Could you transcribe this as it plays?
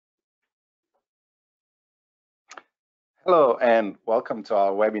Hello and welcome to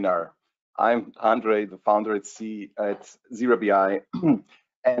our webinar. I'm Andre, the founder at Zero BI,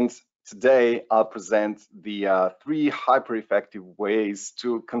 and today I'll present the three hyper-effective ways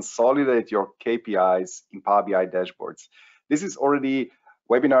to consolidate your KPIs in Power BI dashboards. This is already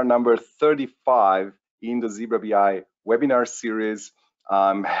webinar number 35 in the Zebra BI webinar series.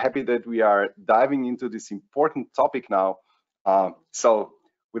 I'm happy that we are diving into this important topic now. So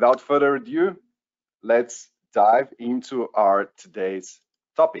without further ado, let's dive into our today's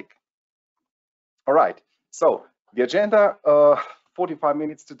topic. All right, so the agenda, 45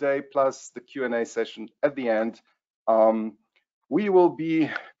 minutes today plus the Q&A session at the end. We will be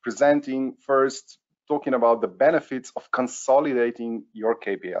presenting first, talking about the benefits of consolidating your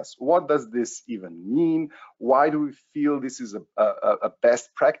KPIs. What does this even mean? Why do we feel this is a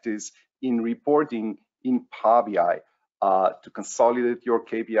best practice in reporting in Power BI to consolidate your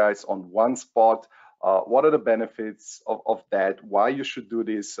KPIs on one spot? What are the benefits of that? Why you should do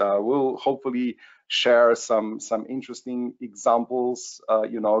this? We'll hopefully share some interesting examples,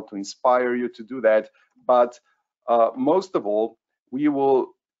 to inspire you to do that. But most of all, we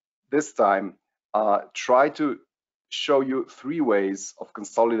will this time try to show you three ways of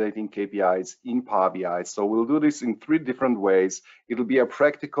consolidating KPIs in Power BI. So we'll do this in three different ways. It'll be a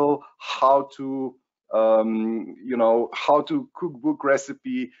practical how to cookbook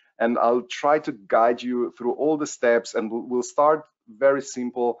recipe, and I'll try to guide you through all the steps, and we'll start very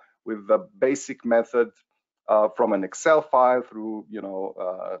simple with the basic method from an Excel file through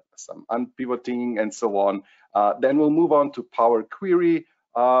some unpivoting and so on. Then we'll move on to Power Query,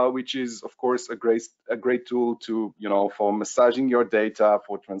 which is of course a great tool to for massaging your data,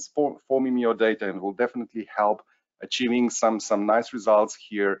 for transforming your data, and will definitely help achieving some nice results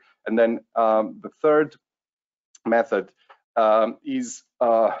here. And then the third method is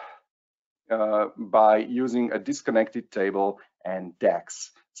by using a disconnected table and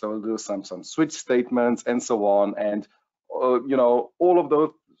DAX. So we'll do some switch statements and so on. And all of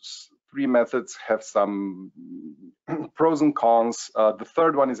those three methods have some pros and cons. The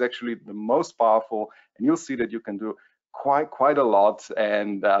third one is actually the most powerful, and you'll see that you can do quite a lot.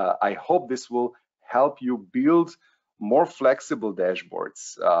 And I hope this will help you build more flexible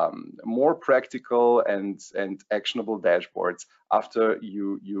dashboards, more practical and actionable dashboards after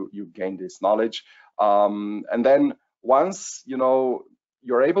you gain this knowledge. And then once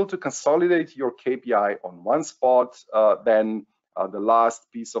you're able to consolidate your KPI on one spot, then the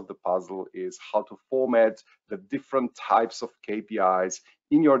last piece of the puzzle is how to format the different types of KPIs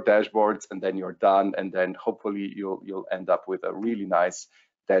in your dashboards, and then you're done. And then hopefully you'll end up with a really nice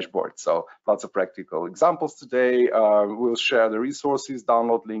dashboard. So lots of practical examples today. We'll share the resources,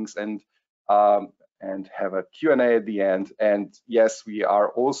 download links, and have a Q&A at the end. And yes, we are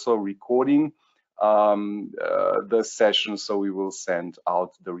also recording the session, so we will send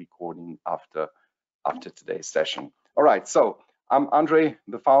out the recording after today's session. All right, so I'm Andre,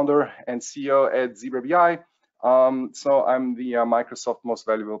 the founder and CEO at Zebra BI. So I'm the Microsoft Most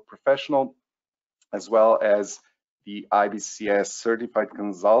Valuable Professional, as well as the IBCS certified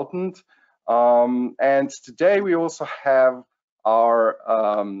consultant. And today we also have our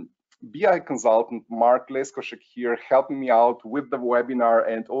BI consultant, Mark Leskoshek, here helping me out with the webinar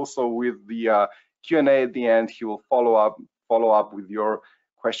and also with the Q&A at the end. He will follow up with your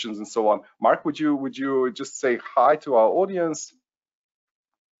questions and so on. Mark, would you just say hi to our audience?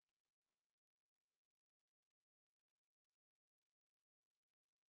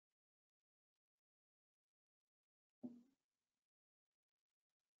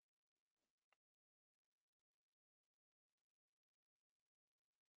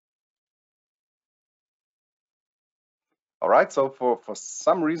 All right, so for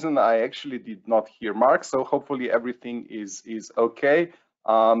some reason I actually did not hear Mark, so hopefully everything is okay.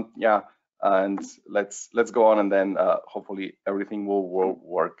 Yeah, and let's go on, and then hopefully everything will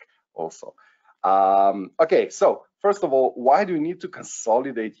work also. Okay, so first of all, why do you need to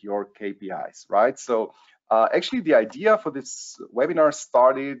consolidate your KPIs, right? So actually the idea for this webinar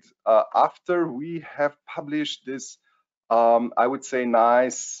started after we have published this, I would say,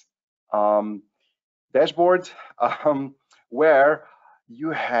 nice dashboard where you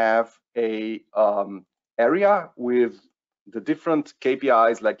have a area with the different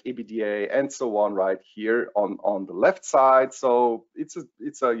KPIs like EBITDA and so on right here on the left side. So it's a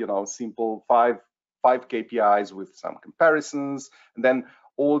simple five KPIs with some comparisons, and then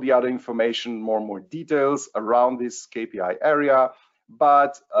all the other information, more details around this KPI area.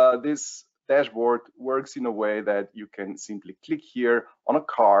 But this dashboard works in a way that you can simply click here on a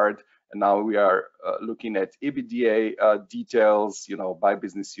card, and now we are looking at EBITDA details, by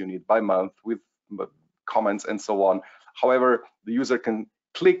business unit, by month, with comments and so on. However, the user can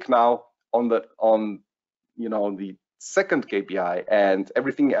click now on the second KPI, and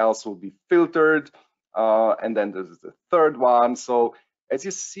everything else will be filtered. And then there's the third one. So as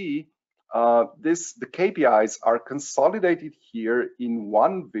you see, the KPIs are consolidated here in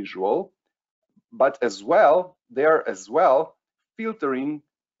one visual, but they're as well filtering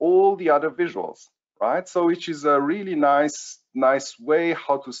all the other visuals, right? So which is a really nice way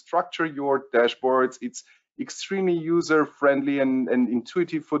how to structure your dashboards. It's extremely user friendly and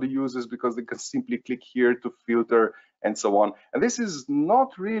intuitive for the users, because they can simply click here to filter and so on. And this is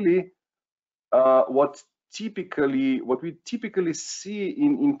not really what we typically see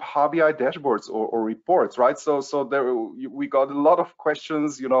in Power BI dashboards or reports, right? So there we got a lot of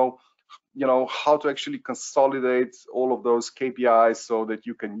questions, how to actually consolidate all of those KPIs so that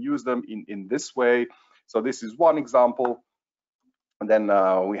you can use them in this way. So this is one example, and then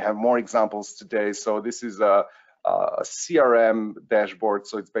we have more examples today. So this is a CRM dashboard.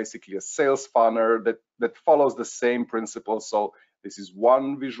 So it's basically a sales funnel that follows the same principle. So this is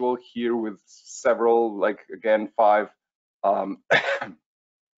one visual here with several, like again, 5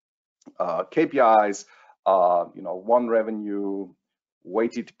 KPIs, one revenue,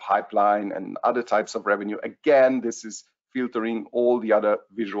 weighted pipeline, and other types of revenue. Again, this is filtering all the other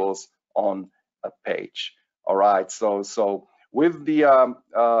visuals on a page. All right, so with the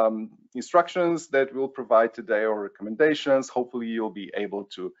instructions that we'll provide today, or recommendations, hopefully you'll be able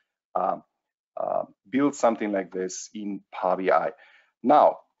to build something like this in Power BI.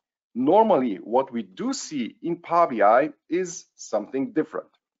 Now, normally what we do see in Power BI is something different.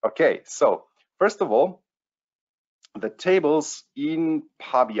 Okay, so first of all, the tables in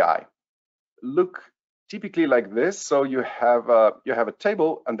Power BI look typically like this. So you have a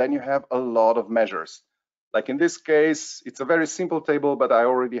table, and then you have a lot of measures. Like in this case, it's a very simple table, but I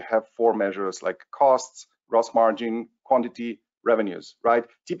already have 4 measures, like costs, gross margin, quantity, revenues, right?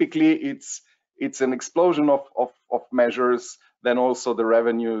 Typically, it's an explosion of measures. Then also the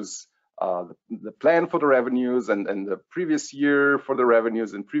revenues, the plan for the revenues, and the previous year for the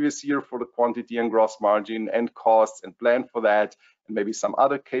revenues, and previous year for the quantity and gross margin, and costs, and plan for that, and maybe some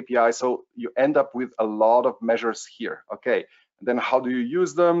other KPI. So you end up with a lot of measures here. Okay, and then how do you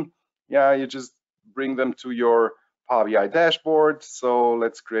use them? Yeah, you just bring them to your Power BI dashboard. So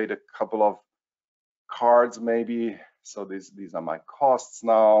let's create a couple of cards maybe. So these are my costs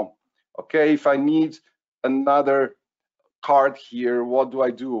now. Okay, if I need another card here, what do I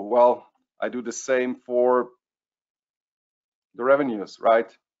do? Well, I do the same for the revenues,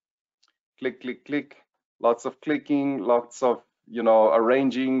 right? Click, click, click, lots of clicking, lots of,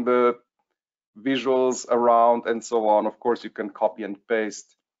 arranging the visuals around and so on. Of course, you can copy and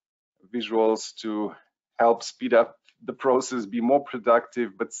paste visuals to help speed up the process, be more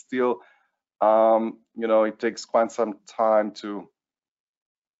productive, but still, it takes quite some time to,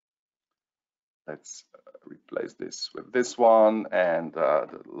 let's replace this with this one, and the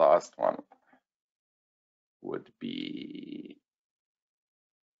last one would be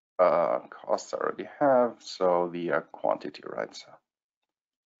costs I already have, so the quantity, right? So,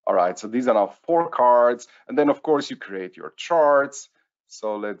 all right, so these are now 4 cards, and then of course you create your charts.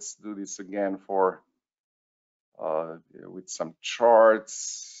 So let's do this again for with some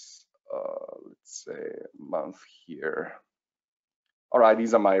charts. Let's say a month here. All right,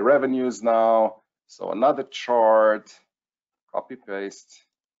 these are my revenues now. So another chart, copy paste.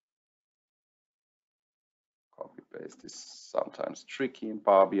 Copy paste is sometimes tricky in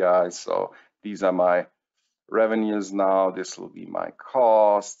Power BI. So these are my revenues now. This will be my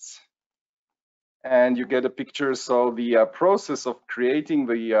costs. And you get a picture. So the process of creating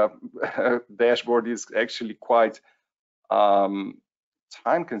the dashboard is actually quite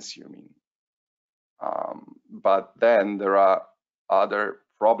time consuming. But then there are other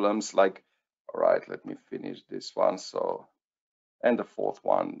problems like, all right, let me finish this one. So, and the 4th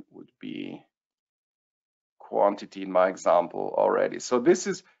one would be quantity in my example already. So this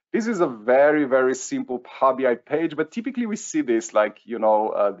is a very, very simple Power BI page, but typically we see this like,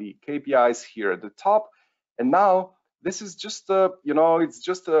 the KPIs here at the top. And now this is just it's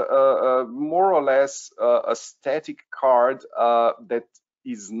just a more or less a static card that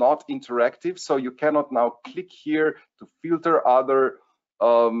is not interactive. So you cannot now click here to filter other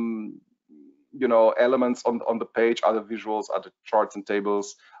elements on the page, other visuals, other charts and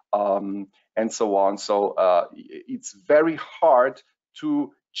tables, and so on. So it's very hard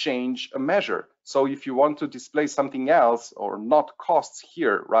to change a measure. So if you want to display something else or not costs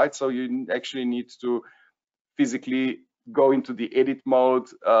here, right? So you actually need to physically go into the edit mode,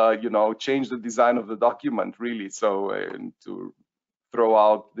 change the design of the document really. So to throw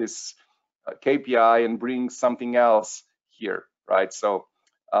out this KPI and bring something else here, right? So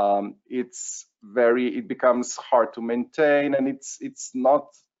it becomes hard to maintain, and it's not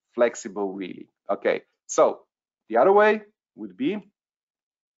flexible really. Okay, so the other way would be,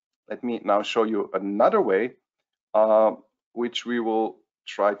 let me now show you another way, which we will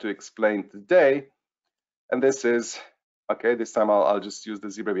try to explain today. And this is, okay, this time I'll just use the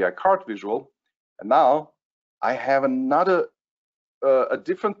ZebraBI cart visual. And now I have another, a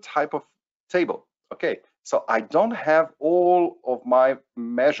different type of table. Okay, so I don't have all of my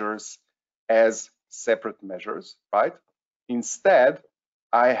measures as separate measures, right? Instead,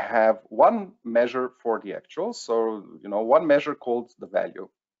 I have one measure for the actual. So, one measure called the value.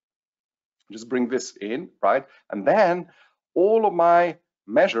 Just bring this in, right? And then all of my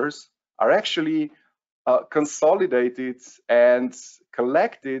measures are actually consolidated and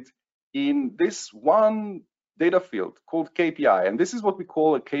collected in this one data field called KPI. And this is what we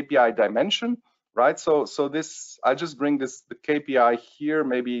call a KPI dimension, right? So this, I just bring the KPI here,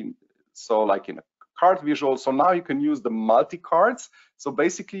 maybe, so like in a cart visual. So now you can use the multi-cards. So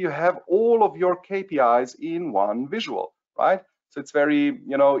basically you have all of your KPIs in one visual, right? So it's very,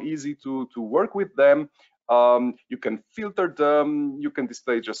 easy to work with them. You can filter them. You can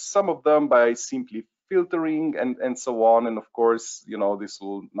display just some of them by simply filtering and so on. And of course, this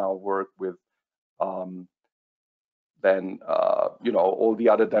will now work with then, all the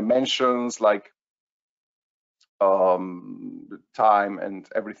other dimensions like time and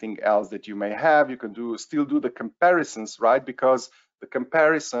everything else that you may have. You can still do the comparisons, right? Because the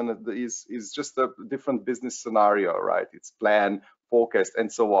comparison is just a different business scenario, right? It's plan, forecast,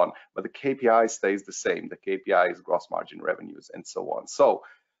 and so on. But the KPI stays the same. The KPI is gross margin, revenues, and so on. So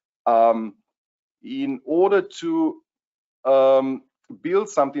in order to build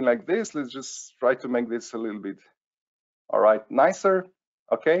something like this, let's just try to make this a little bit, all right, nicer.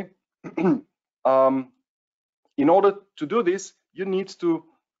 Okay. In order to do this, you need to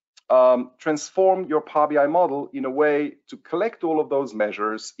transform your Power BI model in a way to collect all of those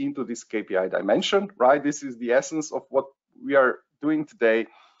measures into this KPI dimension, right? This is the essence of what we are doing today.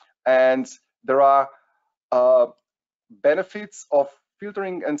 And there are benefits of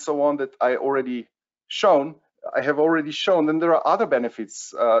filtering and so on that I have already shown. And there are other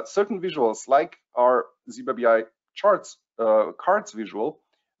benefits. Certain visuals, like our ZebraBI charts, cards visual,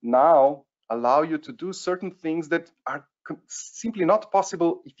 now allow you to do certain things that are simply not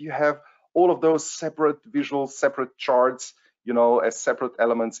possible if you have all of those separate visuals, separate charts, as separate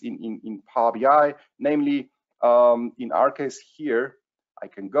elements in Power BI. Namely, in our case here, I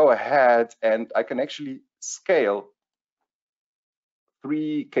can go ahead and I can actually scale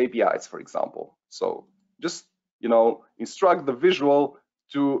 3 KPIs, for example. So just, instruct the visual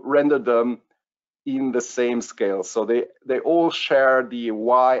to render them in the same scale. So they all share the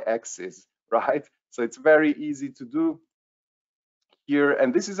y-axis, right? So it's very easy to do here.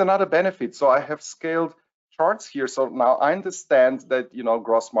 And this is another benefit. So I have scaled charts here. So now I understand that,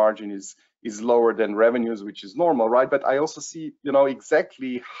 gross margin is lower than revenues, which is normal, right? But I also see,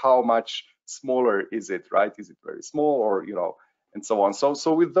 exactly how much smaller is it, right? Is it very small, or, and so on.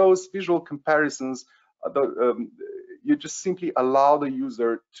 So with those visual comparisons, you just simply allow the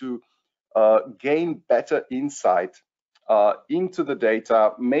user to gain better insight into the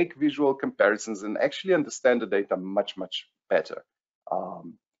data, make visual comparisons, and actually understand the data much, much better.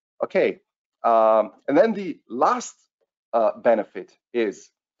 Okay, and then the last benefit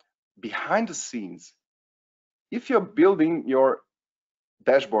is behind the scenes. If you're building your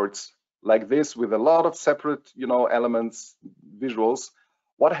dashboards like this with a lot of separate, elements, visuals,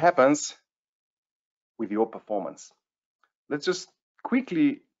 what happens with your performance? Let's just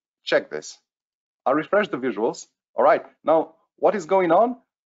quickly check this. I'll refresh the visuals. All right, now what is going on?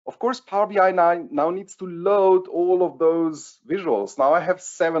 Of course, Power BI now needs to load all of those visuals. Now I have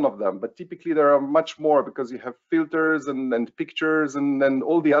 7 of them, but typically there are much more because you have filters and pictures and then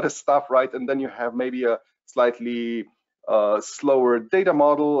all the other stuff, right? And then you have maybe a slightly slower data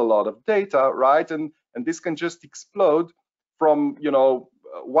model, a lot of data, right? And this can just explode from,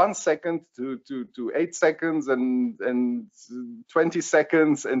 1 second to 8 seconds and 20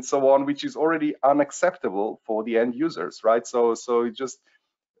 seconds and so on, which is already unacceptable for the end users, right? So it just,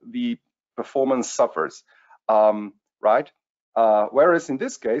 the performance suffers, right? Whereas in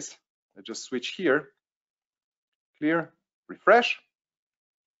this case, I just switch here, clear, refresh.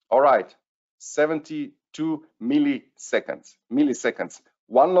 All right, 72 milliseconds.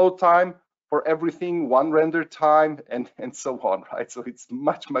 1 load time for everything, 1 render time, and so on, right? So it's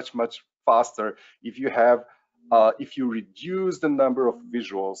much faster if you have, if you reduce the number of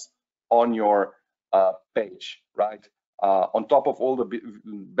visuals on your page, right? on top of all the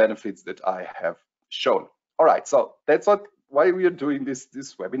benefits that I have shown. All right, so that's why we are doing this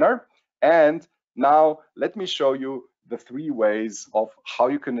webinar. And now let me show you the 3 ways of how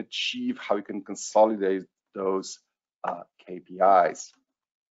you can achieve, how you can consolidate those KPIs.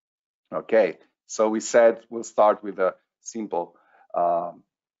 Okay, so we said we'll start with a simple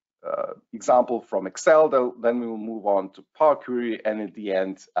example from Excel, then we will move on to Power Query, and at the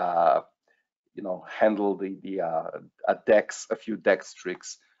end, you know, handle a few DEX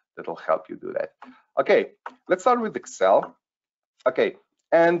tricks that will help you do that. Okay, let's start with Excel. Okay,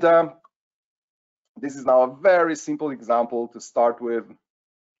 and this is now a very simple example to start with.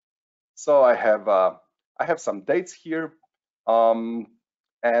 So I have some dates here, and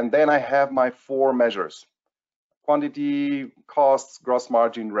then I have my 4 measures: quantity, costs, gross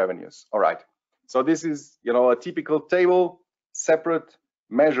margin, revenues. All right. So this is, you know, a typical table, separate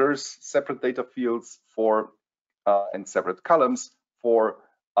measures, separate data fields for and separate columns for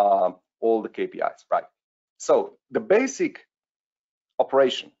all the KPIs, right? So the basic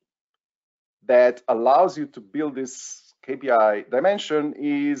operation that allows you to build this KPI dimension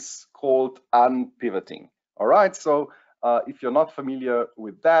is called unpivoting. All right. So if you're not familiar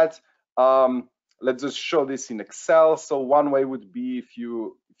with that, let's just show this in Excel. So one way would be if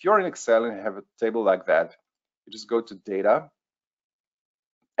you're in Excel and have a table like that, you just go to data,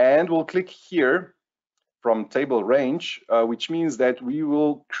 and we'll click here from table range, which means that we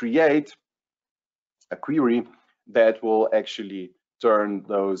will create a query that will actually turn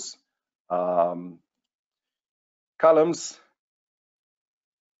those columns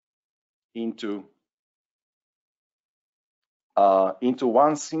into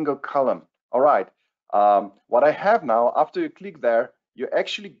one single column. All right. What I have now, after you click there, you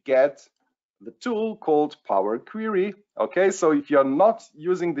actually get the tool called Power Query. Okay, so if you're not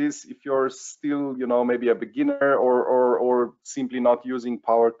using this, if you're still, you know, maybe a beginner or simply not using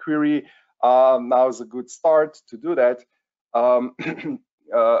Power Query, now is a good start to do that.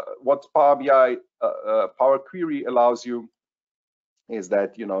 What Power BI Power Query allows you is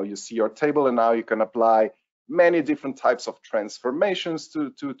that, you know, you see your table, and now you can apply many different types of transformations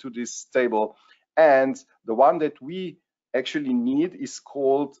to this table. And the one that we actually need is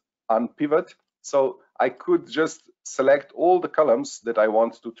called unpivot. So I could just select all the columns that I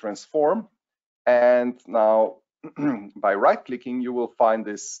want to transform, and now by right clicking you will find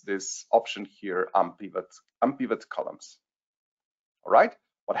this option here, unpivot columns. All right,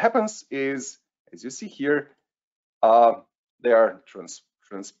 what happens is, as you see here, they are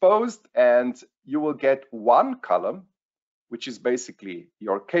transposed, and you will get one column which is basically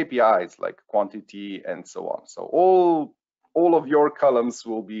your KPIs like quantity and so on. So all of your columns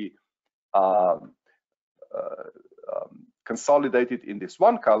will be consolidated in this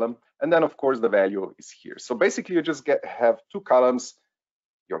one column, and then of course the value is here. So basically you just have 2 columns,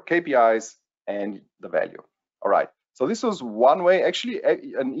 your KPIs and the value. All right, so this was one way. Actually,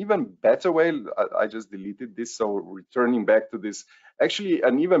 an even better way, I just deleted this, so returning back to this, actually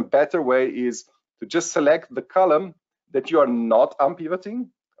an even better way is to just select the column that you are not unpivoting.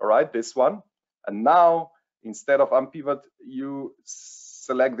 All right, this one, and now instead of unpivot, you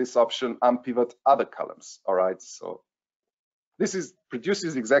select this option, unpivot other columns. All right, so this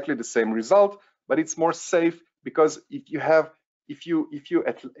produces exactly the same result, but it's more safe, because if you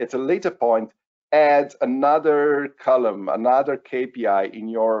at a later point add another column, another KPI in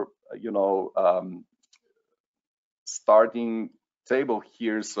your, you know, starting table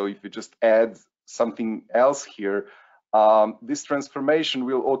here, so if you just add something else here, this transformation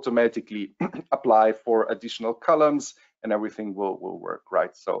will automatically apply for additional columns, and everything will work,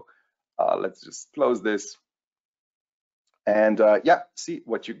 right? So let's just close this. And yeah, see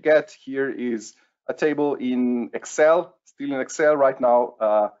what you get here is a table in Excel, still in Excel right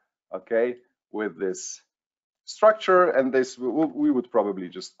now, okay, with this structure, and this we would probably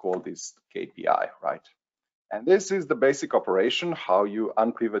just call this KPI, right? And this is the basic operation, how you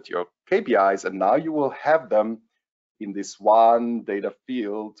unpivot your KPIs, and now you will have them in this one data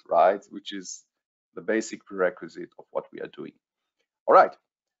field, right, which is the basic prerequisite of what we are doing. All right,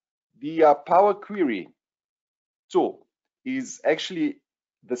 the Power Query tool is actually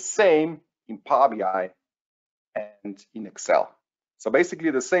the same in Power BI and in Excel. So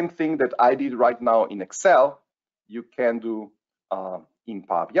basically the same thing that I did right now in Excel, you can do in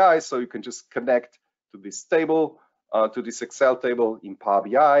Power BI. So you can just connect to this table, to this Excel table in Power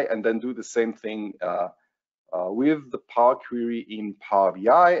BI, and then do the same thing with the Power Query in Power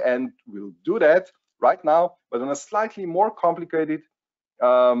BI. And we'll do that right now, but on a slightly more complicated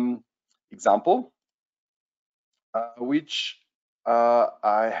example, which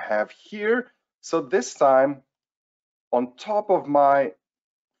I have here. So this time on top of my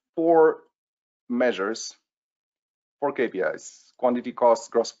 4 measures, 4 KPIs, quantity, costs,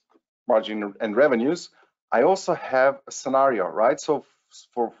 gross margin, and revenues, I also have a scenario, right? So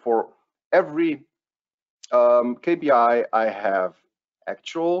for every KPI, I have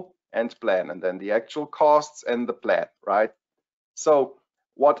actual and plan, and then the actual costs and the plan, right? So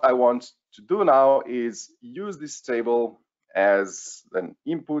what I want to do now is use this table as an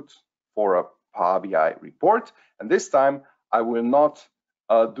input for a Power BI report. And this time I will not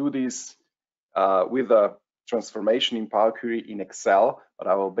do this with a transformation in Power Query in Excel, but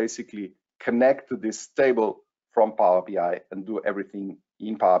I will basically connect to this table from Power BI and do everything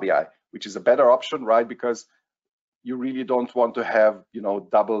in Power BI, which is a better option, right? Because you really don't want to have, you know,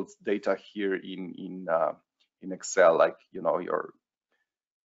 double data here in Excel, like, you know, your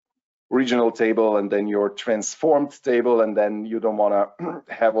original table and then your transformed table, and then you don't want to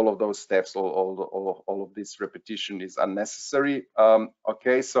have all of those steps. All of this repetition is unnecessary.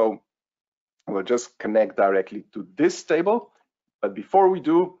 Okay, so we'll just connect directly to this table. But before we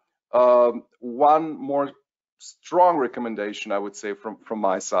do, one more strong recommendation, I would say, from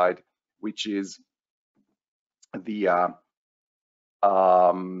my side, which is the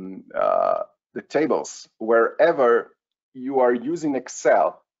tables. Wherever you are using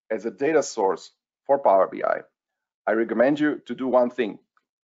Excel as a data source for Power BI, I recommend you to do one thing.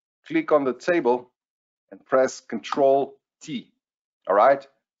 Click on the table and press Control T. All right.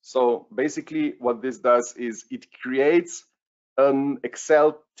 So basically what this does is it creates an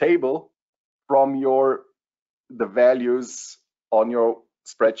Excel table from the values on your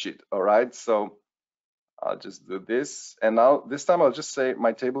spreadsheet. All right. So I'll just do this, and now this time I'll just say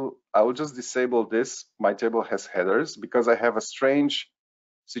my table, I will just disable this. My table has headers because I have a strange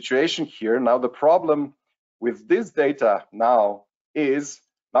situation here. Now the problem with this data now is,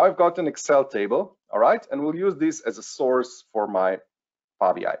 now I've got an Excel table, all right, and we'll use this as a source for my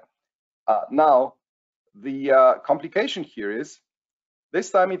Power BI. Now the complication here is,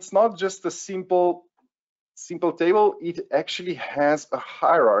 this time it's not just a simple table, it actually has a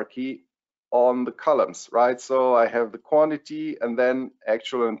hierarchy on the columns, right? So I have the quantity and then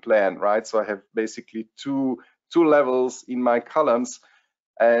actual and plan, right? So I have basically two levels in my columns,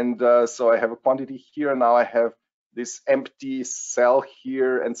 and so I have a quantity here, and now I have this empty cell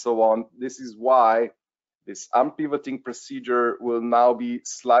here, and so on. This is why this unpivoting procedure will now be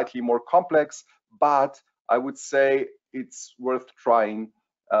slightly more complex, but I would say it's worth trying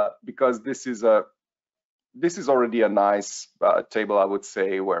because this is already a nice table, I would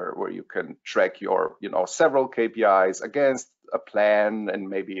say, where you can track your, you know, several KPIs against a plan, and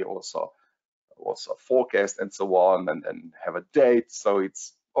maybe also a forecast and so on, and have a date. So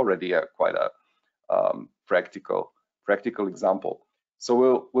it's already quite a practical example.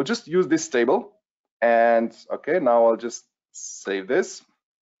 So we'll just use this table, and okay, now I'll just save this,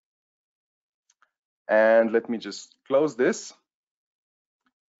 and let me just close this.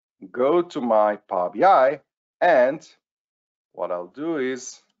 Go to my Power BI, and what I'll do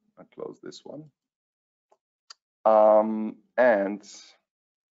is I'll close this one. And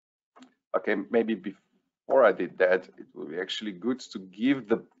okay, maybe before I did that, it will be actually good to give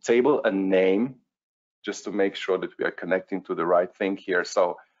the table a name, just to make sure that we are connecting to the right thing here.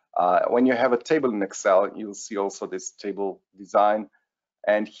 So when you have a table in Excel, you'll see also this table design,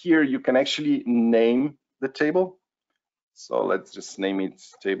 and here you can actually name the table. So let's just name it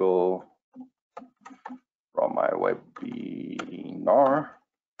table from my webinar.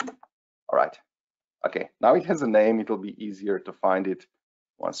 All right. Okay, now it has a name. It'll be easier to find it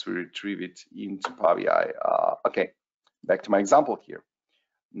once we retrieve it into Power BI. Okay, back to my example here.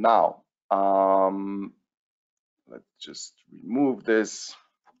 Now, let's just remove this.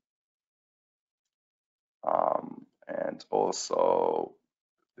 And also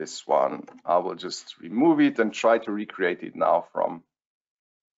this one, I will just remove it and try to recreate it now from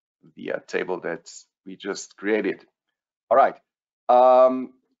the table that we just created. All right, Power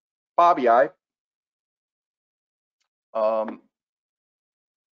BI.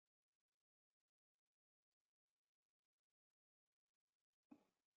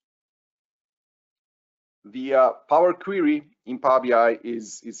 The Power Query in Power BI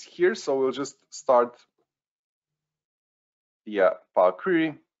is here, so we'll just start the Power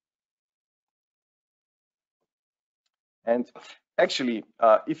Query. And actually,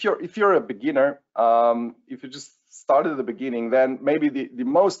 if you're a beginner, if you just started at the beginning, then maybe the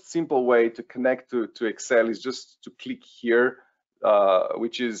most simple way to connect to Excel is just to click here,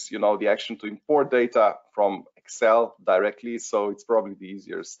 which is, you know, the action to import data from Excel directly. So it's probably the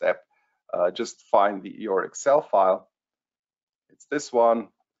easier step. Just find your Excel file. It's this one.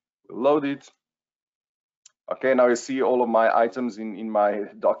 We'll load it, Okay, now you see all of my items in my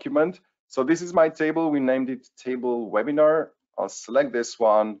document. So this is my table. We named it table webinar. I'll select this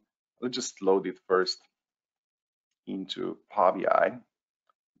one. Let's just load it first into Power BI. It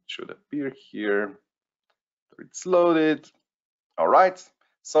should appear here. It's loaded. All right.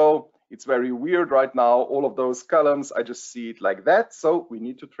 So it's very weird right now. All of those columns, I just see it like that. So we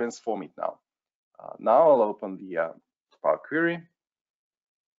need to transform it now. Now I'll open the Power Query.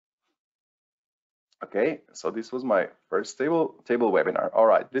 Okay, so this was my first table webinar. All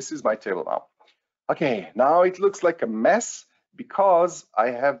right, this is my table now. Okay, now it looks like a mess because I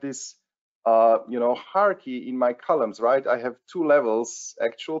have this hierarchy in my columns, right? I have two levels,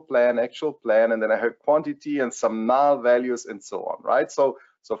 actual plan, and then I have quantity and some null values and so on, right? So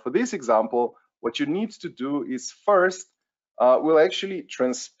for this example, what you need to do is first, we'll actually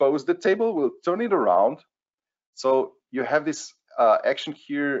transpose the table, we'll turn it around. So you have this action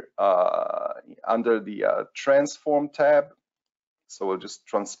here under the transform tab. So we'll just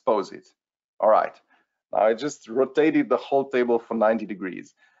transpose it. All right, now I just rotated the whole table for 90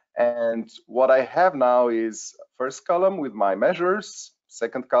 degrees. And what I have now is first column with my measures,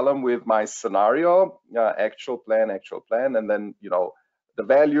 second column with my scenario, actual plan, and then, the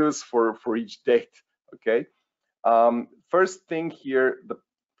values for each date, okay? First thing here,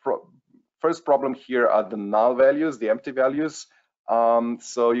 first problem here are the null values, the empty values.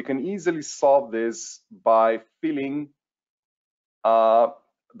 So you can easily solve this by filling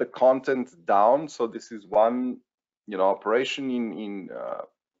the content down. So this is one, operation in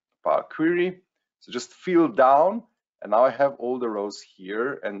Power Query. So just fill down, and now I have all the rows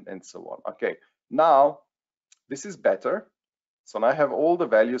here and so on. Okay, now this is better. So now I have all the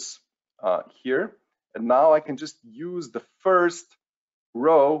values here, and now I can just use the first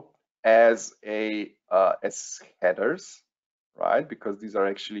row as as headers, right? Because these are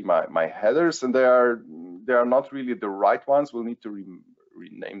actually my headers, and they are not really the right ones. We'll need to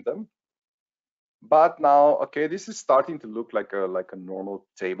rename them. But now, okay, this is starting to look like a normal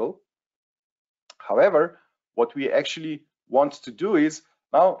table. However, what we actually want to do is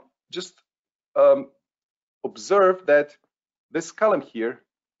now just observe that this column here,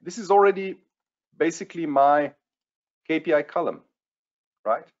 this is already basically my KPI column,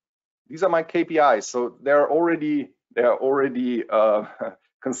 right? These are my KPIs, so they are already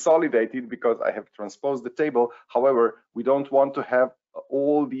consolidated because I have transposed the table. However, we don't want to have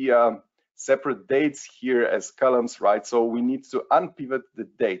all the separate dates here as columns, right? So we need to unpivot the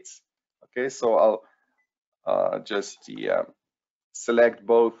dates. Okay, so I'll just select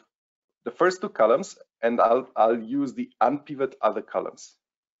both the first two columns, and I'll use the unpivot other columns.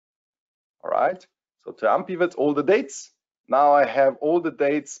 All right, so to unpivot all the dates, now I have all the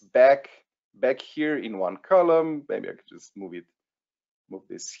dates back here in one column. Maybe I could just move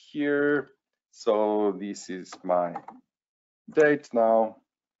this here. So this is my date now.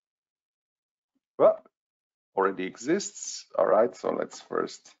 Well, already exists. All right, so let's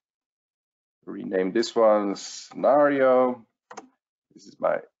first rename this one scenario. This is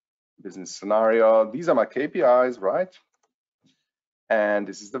my business scenario. These are my KPIs, right? And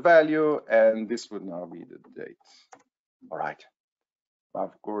this is the value, and this would now be the date. All right. Now,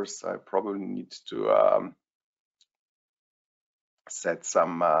 of course, I probably need to set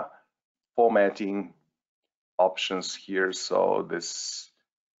some formatting options here. So this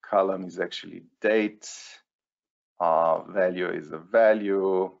column is actually date, value is the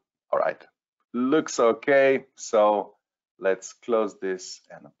value. All right, looks okay. So let's close this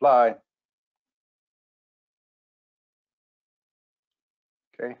and apply.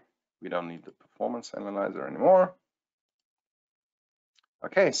 Okay, we don't need the performance analyzer anymore.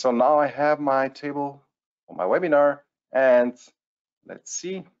 Okay, so now I have my table on my webinar, and let's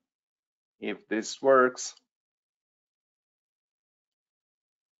see if this works.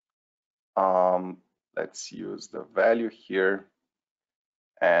 Let's use the value here,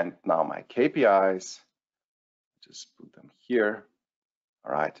 and now my KPIs, just put them here.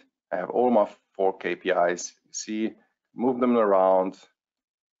 All right, I have all my 4 KPIs. You see, move them around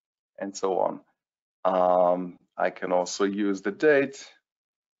and so on. I can also use the date.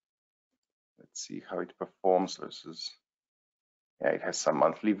 Let's see how it performs versus, yeah, it has some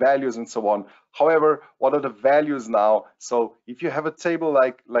monthly values and so on. However, what are the values now? So if you have a table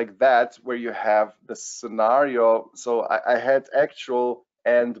like that, where you have the scenario, so I had actual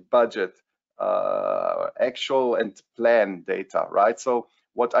and budget, actual and plan data, right? So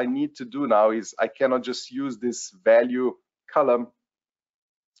what I need to do now is I cannot just use this value column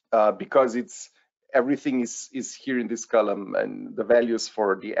because everything is here in this column, and the values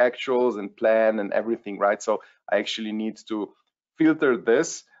for the actuals and plan and everything, right? So I actually need to filter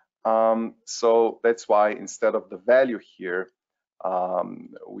this So that's why instead of the value here,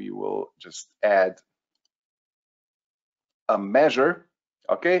 we will just add a measure,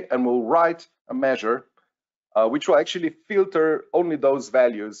 okay, and we'll write a measure which will actually filter only those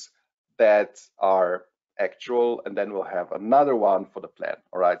values that are actual, and then we'll have another one for the plan.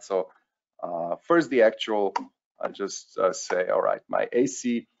 All right, so first the actual, I just say, all right, my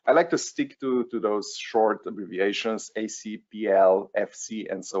AC, I like to stick to those short abbreviations, AC, PL,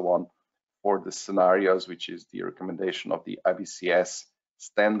 FC, and so on for the scenarios, which is the recommendation of the IBCS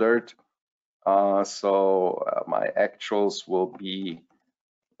standard. So my actuals will be,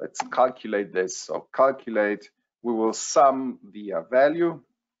 let's calculate this. So calculate, we will sum the value,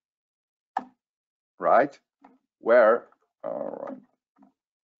 right? Where,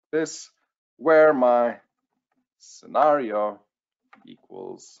 this, where my scenario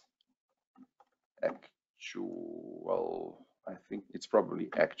equals actual. I think it's probably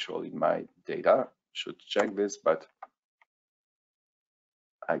actual in my data. Should check this, but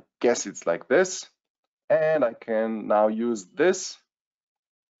I guess it's like this. And I can now use this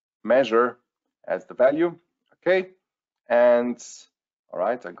measure as the value. Okay. And all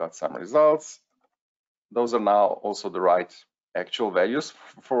right, I got some results. Those are now also the right actual values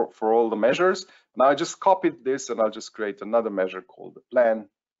for all the measures. Now I just copied this and I'll just create another measure called the plan.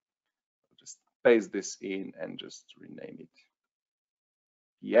 I'll just paste this in and just rename it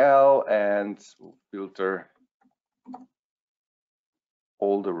PL, and we'll filter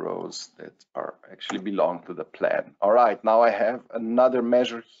all the rows that are actually belong to the plan. All right, now I have another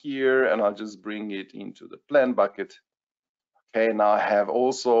measure here and I'll just bring it into the plan bucket. Okay, now I have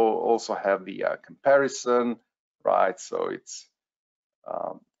also have the comparison, right? So it's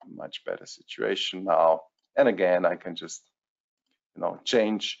much better situation now. And again, I can just,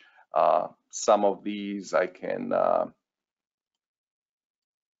 change some of these. I can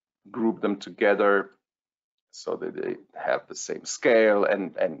group them together so that they have the same scale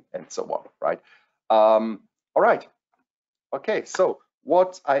and so on, right? All right. Okay, so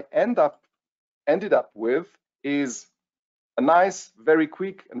what I ended up with is a nice, very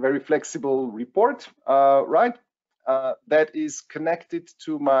quick and very flexible report, right? That is connected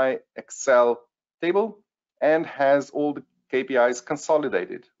to my Excel table and has all the KPIs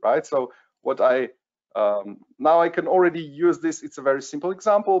consolidated, right? So what now I can already use this. It's a very simple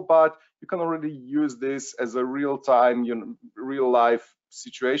example, but you can already use this as a real-time, real-life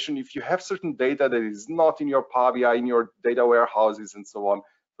situation if you have certain data that is not in your Power BI, in your data warehouses and so on.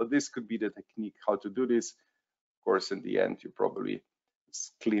 So this could be the technique how to do this. Of course, in the end, you probably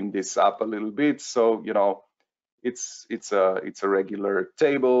clean this up a little bit. So, it's a regular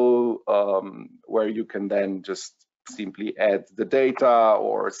table where you can then just simply add the data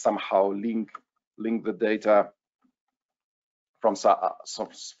or somehow link the data from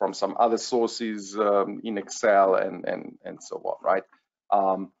some other sources in Excel and so on, right?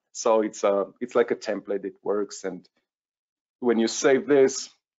 So it's like a template that works, and when you save this,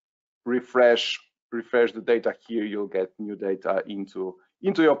 refresh the data here, you'll get new data into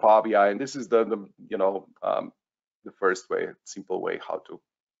your Power BI, and this is the first way, simple way how to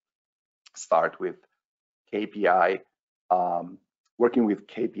start with KPI, working with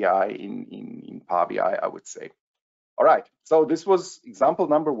KPI in Power BI, I would say. All right, so this was example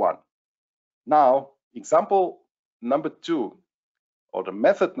number 1. Now, example number 2, or the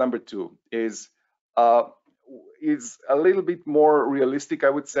method number 2 is a little bit more realistic, I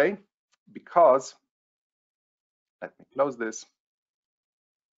would say, because, let me close this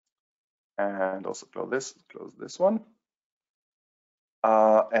and also close this one.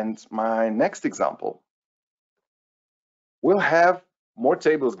 And my next example will have more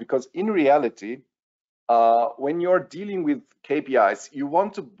tables, because in reality, when you're dealing with KPIs, you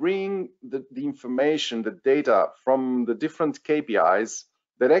want to bring the information, the data from the different KPIs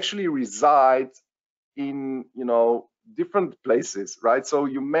that actually reside in different places, right? So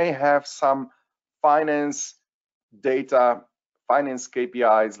you may have some finance data, finance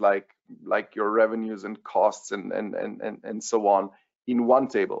KPIs like your revenues and costs and so on in one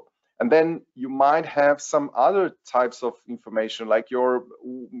table. And then you might have some other types of information, like your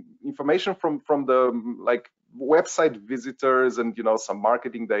information from the website visitors and some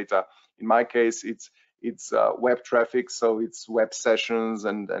marketing data. In my case, it's web traffic, so it's web sessions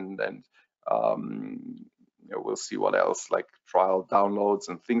and we'll see what else, like trial downloads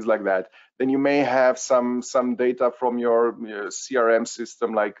and things like that. Then you may have some data from your CRM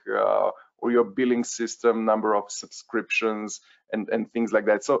system, like or your billing system, number of subscriptions and things like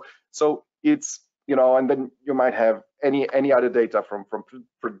that. So it's you know, and then you might have any other data from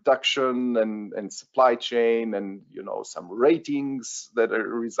production and supply chain, and you know, some ratings that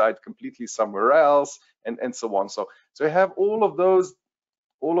reside completely somewhere else, and so on. So you have all of those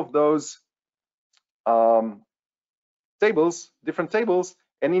tables, different tables,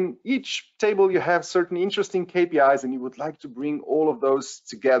 and in each table you have certain interesting KPIs, and you would like to bring all of those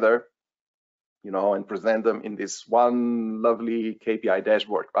together, you know, and present them in this one lovely KPI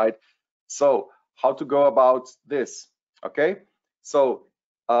dashboard, right? So how to go about this? Okay, so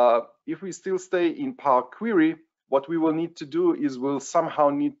if we still stay in Power Query, what we will need to do is we'll somehow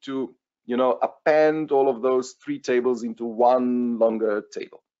need to, you know, append all of those three tables into one longer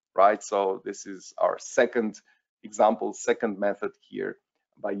table, right? So this is our second example, second method here,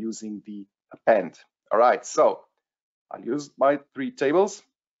 by using the append. All right, so I'll use my three tables,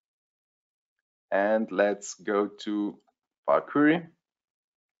 and let's go to Power Query.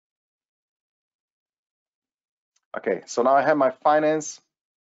 Okay, so now I have my finance.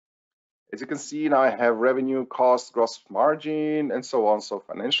 As you can see, now I have revenue, cost, gross margin, and so on. So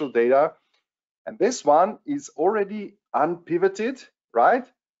financial data. And this one is already unpivoted, right?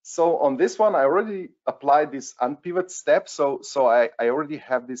 So on this one, I already applied this unpivot step. So I already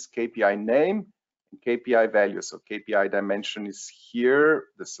have this KPI name and KPI value. So KPI dimension is here.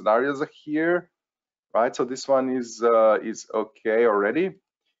 The scenarios are here, right? So this one is okay already.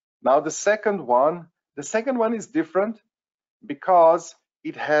 Now the second one is different because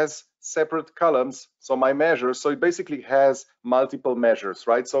it has separate columns. So my measures, so it basically has multiple measures,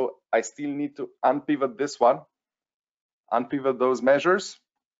 right? So I still need to unpivot this one, unpivot those measures.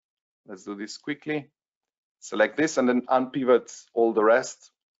 Let's do this quickly. Select this and then unpivot all the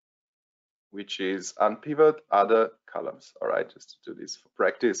rest, which is unpivot other columns. All right, just to do this for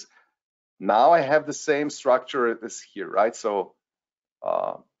practice. Now I have the same structure as here, right? So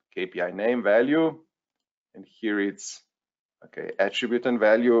KPI name, value, and here it's okay, attribute and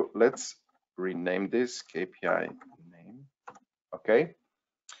value. Let's rename this KPI name. Okay.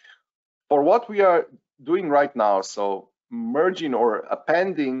 For what we are doing right now, so merging or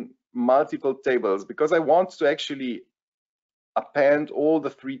appending multiple tables, because I want to actually append all the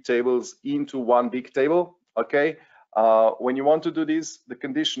three tables into one big table. Okay. When you want to do this, the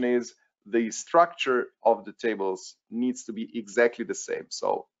condition is the structure of the tables needs to be exactly the same.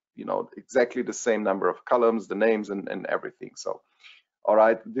 So, you know, exactly the same number of columns, the names, and everything. So, all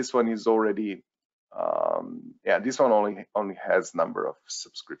right, this one is already, yeah, this one only has number of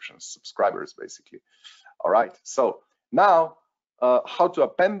subscribers, basically. All right, so now how to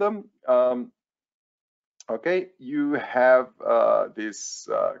append them? Okay, you have this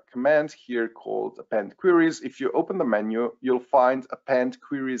command here called append queries. If you open the menu, you'll find append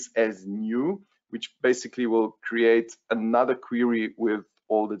queries as new, which basically will create another query with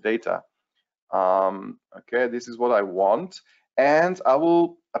all the data. Okay, this is what I want, and I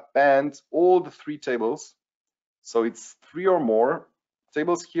will append all the three tables. So it's three or more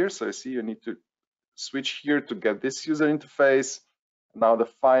tables here. So you see you need to switch here to get this user interface. Now the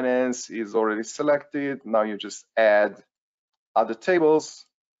finance is already selected. Now you just add other tables,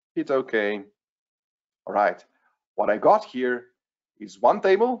 hit OK. All right, what I got here is one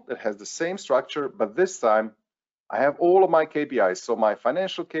table that has the same structure, but this time I have all of my KPIs. So my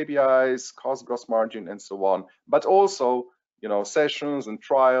financial KPIs, cost, gross margin, and so on, but also, you know, sessions and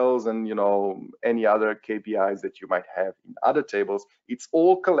trials and, you know, any other KPIs that you might have in other tables. It's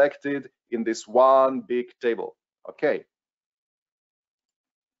all collected in this one big table. Okay.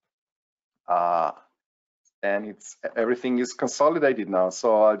 And it's everything is consolidated now.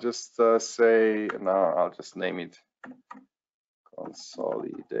 So I'll just say, now I'll just name it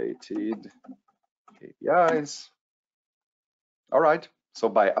Consolidated KPIs. All right. So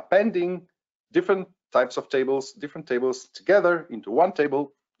by appending different types of tables, different tables together into one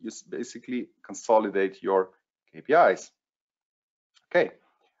table, you basically consolidate your KPIs. Okay.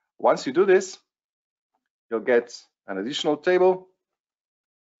 Once you do this, you'll get an additional table.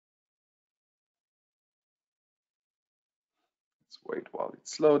 Let's wait while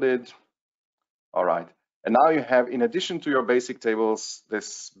it's loaded. All right. And now you have, in addition to your basic tables,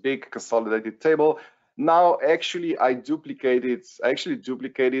 this big consolidated table. Now, actually, I actually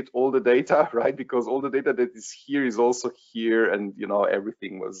duplicated all the data, right? Because all the data that is here is also here, and you know,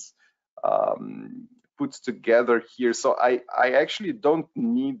 everything was put together here. So I actually don't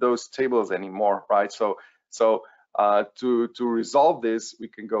need those tables anymore, right? So to resolve this, we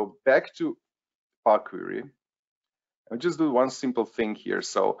can go back to Power Query and just do one simple thing here.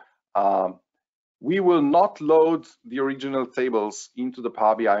 So we will not load the original tables into the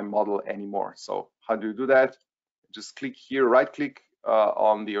Power BI model anymore. So how do you do that? Just click here, right click,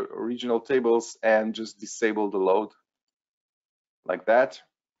 on the original tables and just disable the load like that.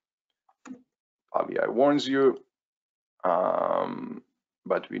 Power BI warns you,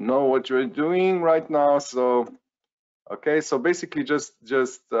 but we know what you're doing right now. So, okay, so basically just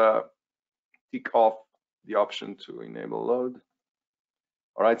tick off the option to enable load.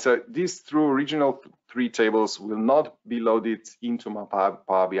 All right, so these original 3 tables will not be loaded into my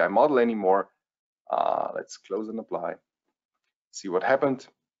Power BI model anymore. Let's close and apply. See what happened.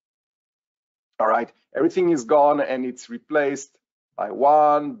 All right, everything is gone and it's replaced by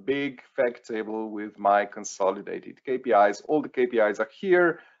one big fact table with my consolidated KPIs. All the KPIs are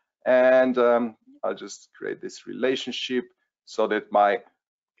here, and I'll just create this relationship so that my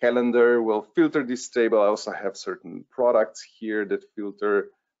calendar will filter this table. I also have certain products here that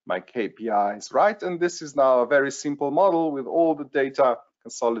filter my KPIs, right? And this is now a very simple model with all the data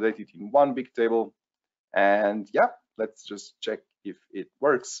consolidated in one big table. And yeah, let's just check if it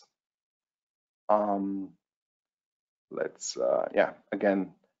works. Yeah,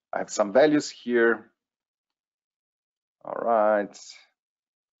 again, I have some values here. All right,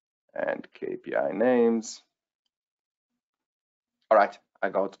 and KPI names. All right, I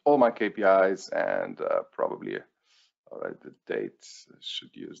got all my KPIs, and probably, all right, the date,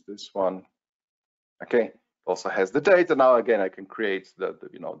 should use this one. Okay, it also has the date, and now again I can create the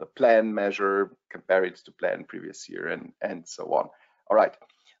plan measure, compare it to plan previous year, and so on. All right,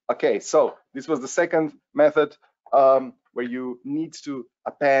 okay, so this was the second method where you need to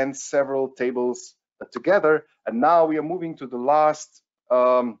append several tables together, and now we are moving to the last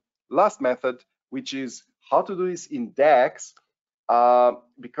method, which is how to do this in DAX,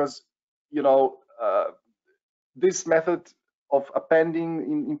 because this method of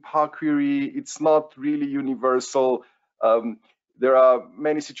appending in Power Query, it's not really universal. There are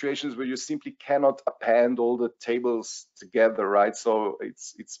many situations where you simply cannot append all the tables together, right? So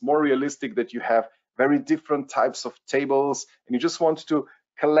it's more realistic that you have very different types of tables, and you just want to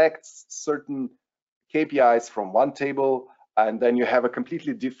collect certain KPIs from one table, and then you have a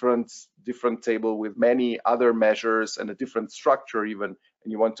completely different table with many other measures and a different structure even,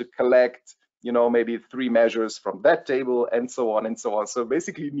 and you want to collect maybe 3 measures from that table, and so on and so on. So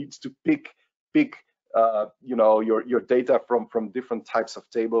basically you need to pick your data from different types of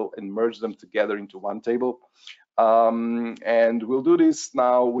table and merge them together into one table. And we'll do this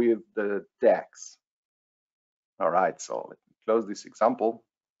now with the DAX. All right, so let me close this example,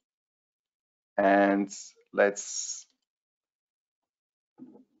 and let's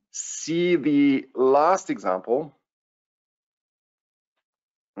see the last example.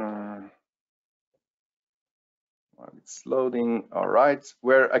 It's loading. All right,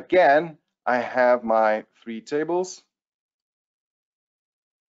 where again I have my 3 tables.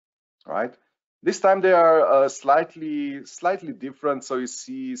 All right, this time they are slightly different. So you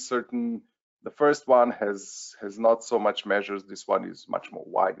see the first one has not so much measures. This one is much more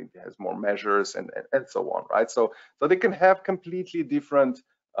wide. It has more measures and so on, right? So they can have completely different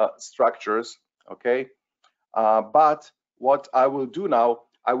structures, okay? But what I will do now,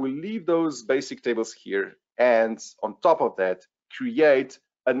 I will leave those basic tables here, and on top of that, create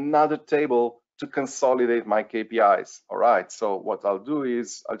another table to consolidate my KPIs. All right, so what I'll do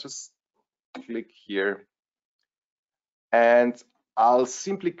is I'll just click here, and I'll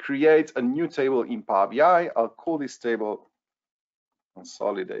simply create a new table in Power BI. I'll call this table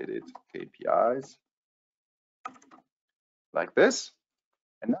Consolidated KPIs, like this.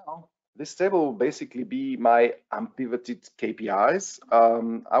 And now this table will basically be my unpivoted KPIs.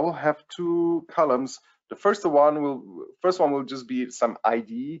 I will have 2 columns. The first one will just be some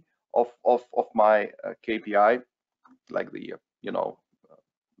ID of my KPI, like the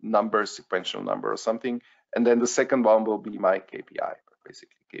number, sequential number or something. And then the second one will be my KPI,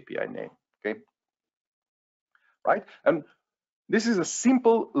 basically KPI name. Okay, right? And this is a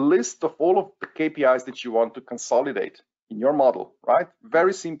simple list of all of the KPIs that you want to consolidate in your model, right?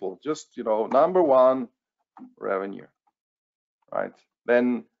 Very simple. Just number 1, revenue, right?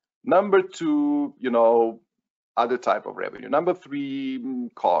 Then number 2, other type of revenue. Number 3,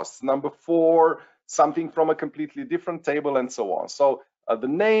 costs. Number 4, something from a completely different table, and so on. So the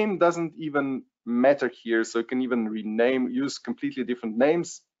name doesn't even matter here. So you can even use completely different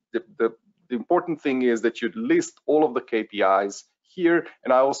names. The important thing is that you list all of the KPIs here,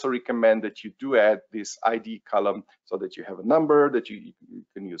 and I also recommend that you do add this ID column so that you have a number that you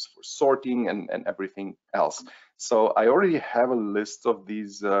can use for sorting and everything else. So I already have a list of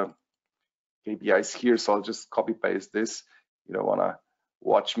these KPIs here, so I'll just copy paste this. You don't want to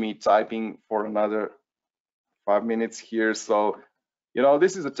watch me typing for another 5 minutes here. So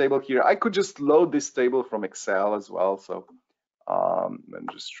this is a table here. I could just load this table from Excel as well. So I'm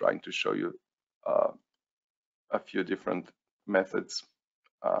just trying to show you a few different methods.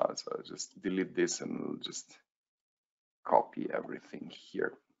 So I'll just delete this and we'll just copy everything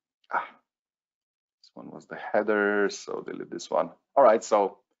here. This one was the header, so delete this one. All right,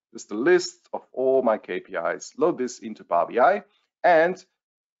 so just a list of all my KPIs. Load this into Power BI, and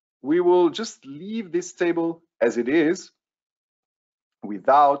we will just leave this table as it is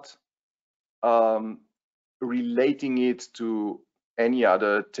without relating it to any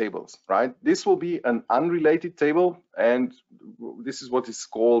other tables, right? This will be an unrelated table, and this is what is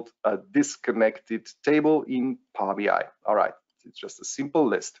called a disconnected table in Power BI. All right, it's just a simple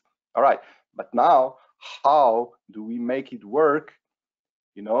list. All right, but now how do we make it work,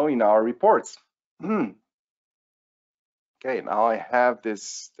 you know, in our reports? Okay, now I have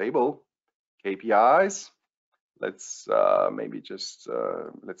this table, KPIs. Let's maybe just,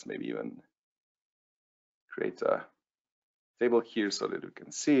 let's maybe even create a table here so that we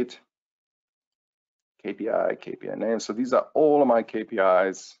can see it. KPI, KPI name. So these are all of my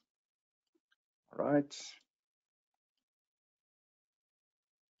KPIs. All right.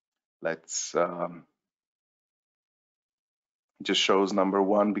 Let's just shows number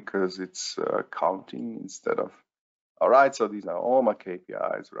one because it's counting instead of. All right. So these are all my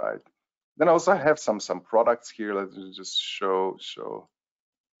KPIs, right? Then I also have some products here. Let's just show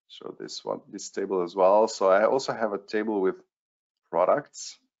this one, this table as well. So I also have a table with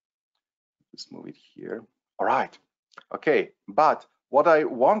products. Just move it here. All right. Okay, but what I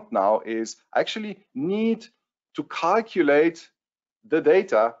want now is I actually need to calculate the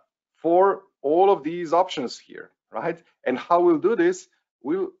data for all of these options here, right? And how we'll do this,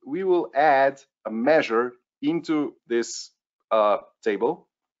 we will add a measure into this table.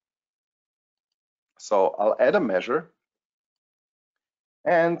 So I'll add a measure,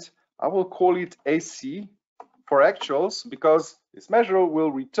 and I will call it AC for actuals, because this measure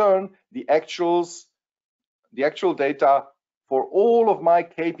will return the actual data for all of my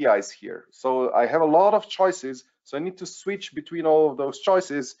KPIs here. So I have a lot of choices, so I need to switch between all of those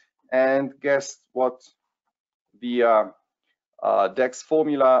choices, and guess what the DAX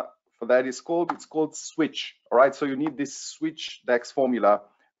formula for that is called? It's called switch. All right, so you need this switch DAX formula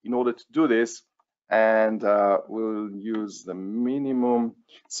in order to do this, and we'll use the minimum.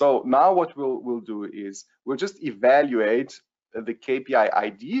 So now what we'll do is we'll just evaluate the KPI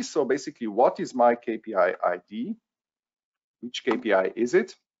ID. So basically, what is my KPI ID? Which KPI is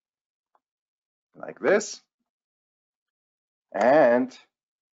it? Like this. And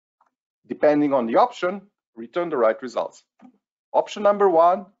depending on the option, return the right results. Option number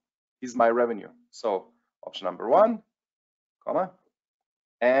one is my revenue. So option number one, comma,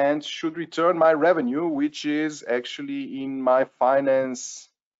 and should return my revenue, which is actually in my finance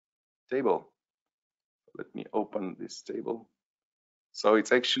table. Let me open this table. So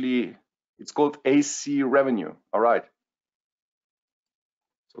it's called AC revenue. All right.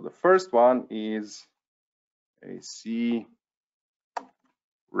 So the first one is AC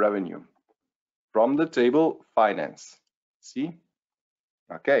revenue from the table finance. See?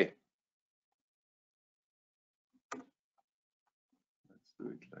 Okay. Let's do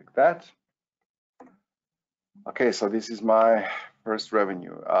it like that. Okay, so this is my first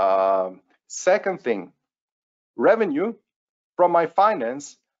revenue. Second thing, revenue from my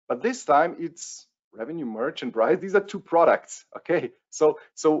finance, but this time it's revenue merchant, right? These are two products. Okay, so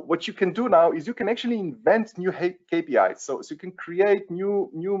what you can do now is you can actually invent new KPIs. So you can create new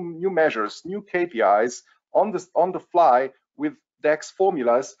measures, new KPIs on the fly with DAX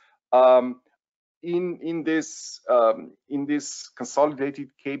formulas in this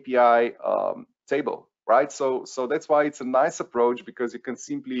consolidated KPI table, right? So that's why it's a nice approach, because you can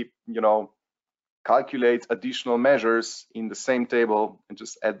simply, you know, calculate additional measures in the same table and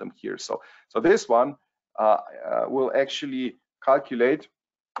just add them here. So this one will actually calculate.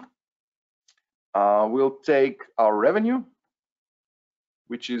 We'll take our revenue,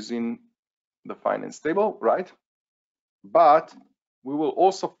 which is in the finance table, right? But we will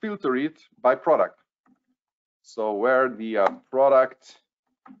also filter it by product. So where the product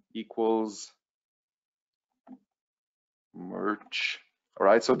equals merch. All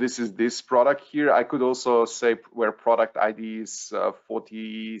right, so this is this product here. I could also say where product ID is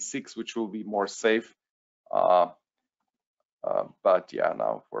 46, which will be more safe. But yeah,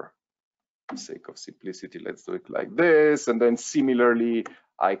 now for the sake of simplicity, let's do it like this. And then similarly,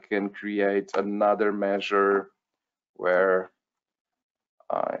 I can create another measure where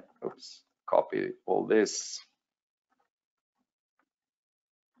I, copy all this.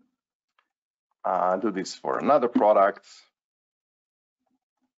 Do this for another product.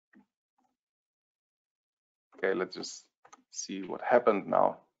 Okay, let's just see what happened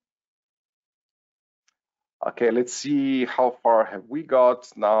now. Okay, let's see how far have we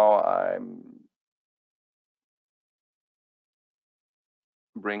got. Now I'm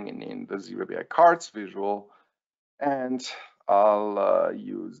bringing in the Zero BI cards visual, and I'll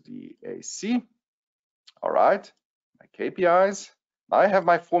use the AC. All right, my KPIs. I have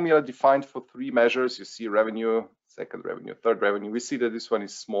my formula defined for 3 measures. You see revenue, second revenue, third revenue. We see that this one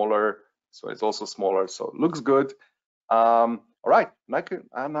is smaller, so it's also smaller, so it looks good. All right,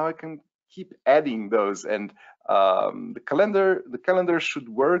 now I can keep adding those, and the calendar should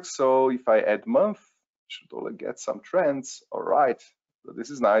work. So if I add month, should only get some trends. All right, so this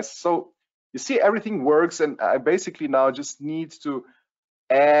is nice. So you see everything works, and I basically now just need to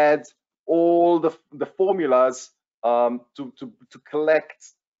add all the formulas to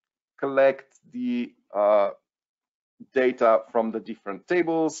collect the data from the different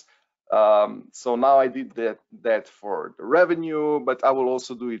tables. So now I did that for the revenue, but I will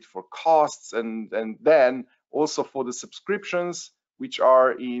also do it for costs, and then also for the subscriptions, which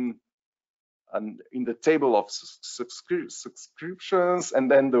are in the table of subscriptions,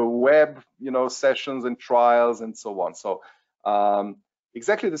 and then the web, sessions and trials and so on. So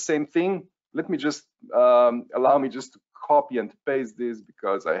exactly the same thing. Let me just allow me just to copy and paste this,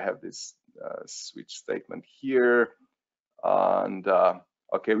 because I have this switch statement here. And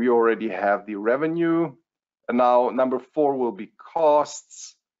okay, we already have the revenue, and now number 4 will be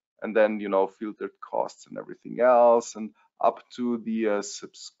costs, and then filtered costs and everything else, and up to the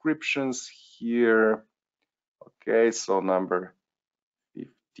subscriptions here. Okay, so number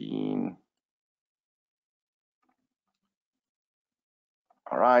 15.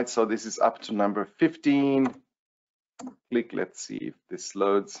 All right, so this is up to number 15. Click, let's see if this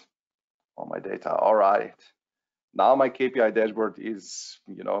loads all my data. All right, now my KPI dashboard is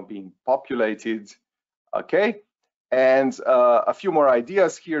being populated. Okay, and a few more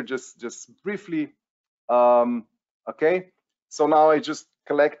ideas here, just briefly. Okay, so now I just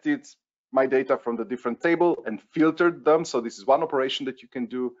collected my data from the different table and filtered them. So this is one operation that you can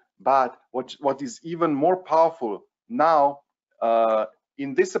do. But what is even more powerful now,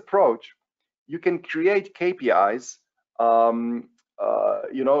 in this approach, you can create KPIs.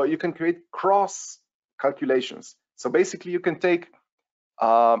 You can create cross calculations. So basically, you can take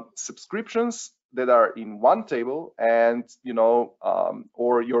subscriptions that are in one table, and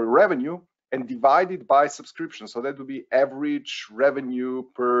or your revenue, and divide it by subscription. So that would be average revenue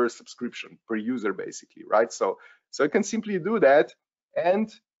per subscription, per user, basically, right? So I can simply do that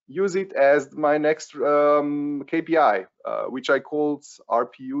and use it as my next KPI, which I called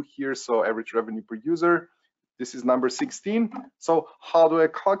RPU here, so average revenue per user. This is number 16. So how do I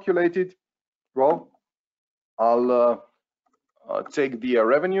calculate it? Well, I'll take the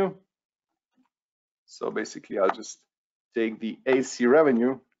revenue. So basically, I'll just take the AC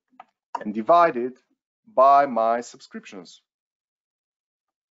revenue and divide it by my subscriptions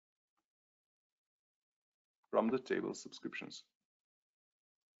from the table subscriptions.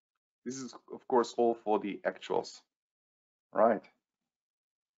 This is, of course, all for the actuals, right?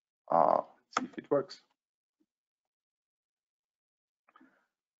 Let's see if it works.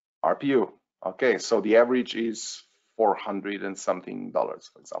 RPU. Okay, so the average is $400 and something, for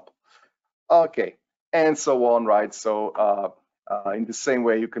example. Okay, and so on, right? So in the same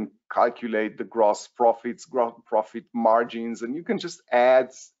way, you can calculate the gross profits, gross profit margins, and you can just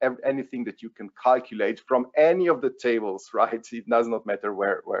add anything that you can calculate from any of the tables, right? It does not matter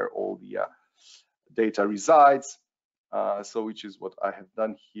where all the data resides. So which is what I have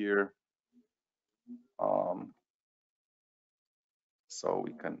done here. So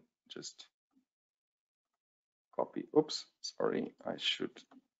we can just copy. Oops, sorry, I should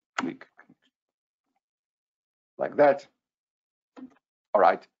click like that. All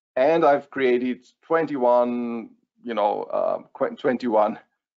right, and I've created 21, 21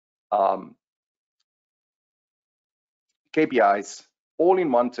 KPIs all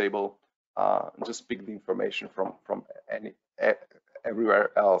in one table. Just pick the information from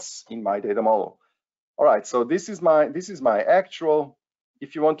everywhere else in my data model. All right, so this is my actual.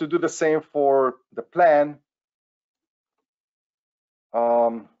 If you want to do the same for the plan,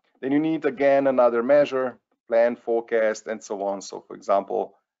 then you need again another measure, plan, forecast, and so on. So for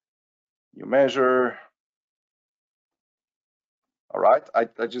example, you measure. All right, I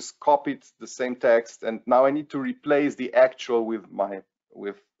just copied the same text, and now I need to replace the actual with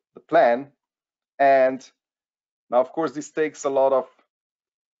the plan. And now, of course, this takes a lot of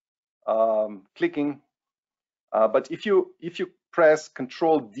clicking. But if you press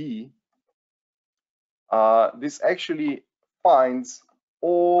Control D, this actually finds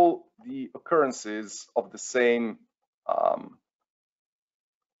all the occurrences of the same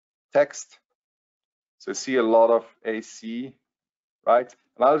text. So you see a lot of AC, right?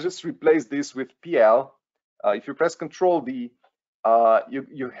 And I'll just replace this with PL. If you press Control D,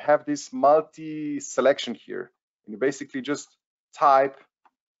 you have this multi-selection here. And you basically just type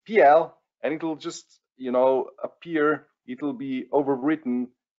PL, and it'll just, you know, appear. It'll be overwritten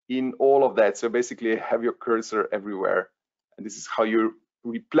in all of that. So basically, have your cursor everywhere, and this is how you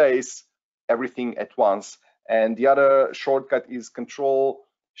replace everything at once. And the other shortcut is Control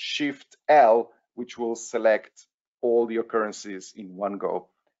Shift L, which will select all the occurrences in one go.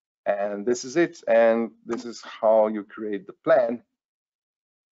 And this is it. And this is how you create the plan,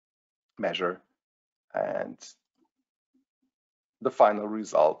 measure, and the final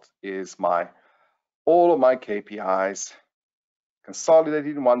result is all of my KPIs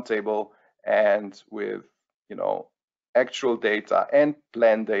consolidated in one table and with, you know, actual data and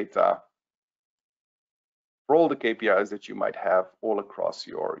plan data for all the KPIs that you might have all across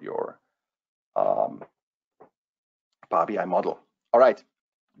your Power BI model. All right,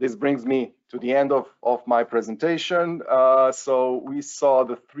 this brings me to the end of my presentation. So we saw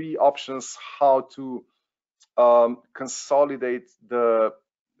the three options how to consolidate the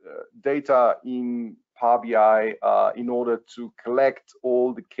data in Power BI in order to collect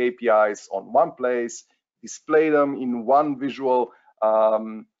all the KPIs on one place, display them in one visual.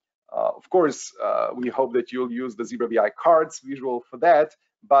 Of course, we hope that you'll use the Zebra BI cards visual for that,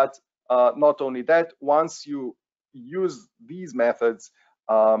 but not only that, once you use these methods,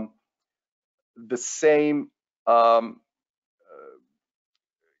 the same,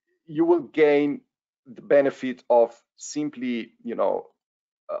 you will gain the benefit of simply, you know,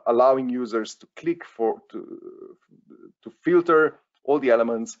 allowing users to click to filter all the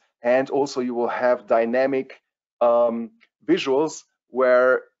elements, and also you will have dynamic visuals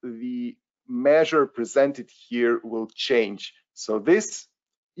where the measure presented here will change. So this,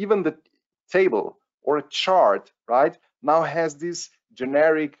 even the table or a chart, right, now has this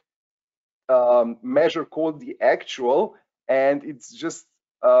generic measure called the actual, and it's just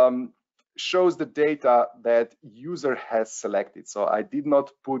shows the data that user has selected. So I did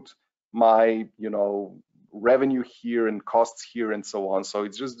not put my, you know, revenue here and costs here and so on. So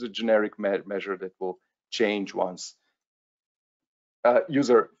it's just the generic measure that will change once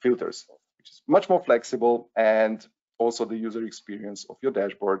user filters, which is much more flexible, and also the user experience of your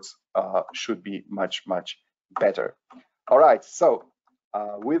dashboards should be much, much better. All right, so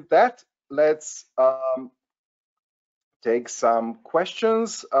with that, let's take some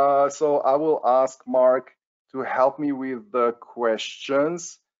questions. So I will ask Mark to help me with the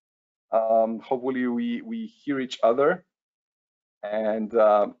questions. Hopefully we hear each other. And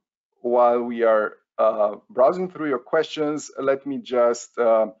while we are browsing through your questions, let me just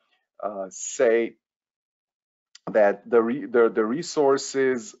say that the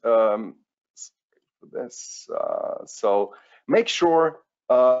resources, so make sure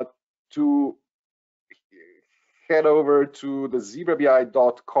to head over to the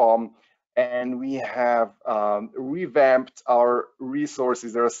zebrabi.com, and we have revamped our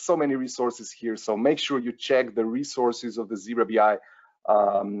resources. There are so many resources here, so make sure you check the resources of the Zebra BI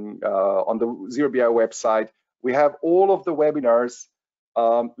on the Zebra BI website. We have all of the webinars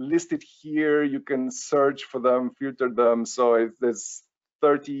listed here. You can search for them, filter them. So there's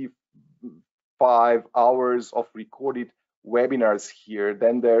 35 hours of recorded webinars here.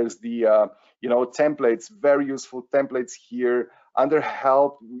 Then there's the you know, templates, very useful templates here. Under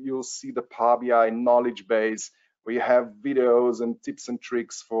help, you'll see the Power BI knowledge base, where you have videos and tips and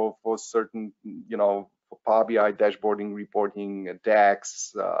tricks for certain, you know, for Power BI dashboarding, reporting,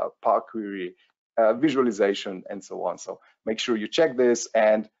 DAX, Power Query, visualization, and so on. So make sure you check this,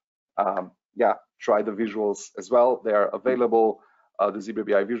 and yeah, try the visuals as well. They are available. The Zebra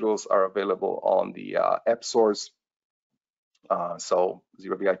BI visuals are available on the app source. So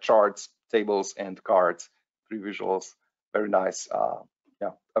Zebra BI charts, tables, and cards, 3 visuals, very nice.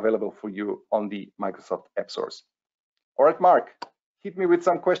 Yeah, available for you on the Microsoft App Source. All right, Mark, hit me with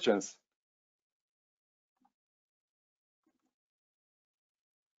some questions.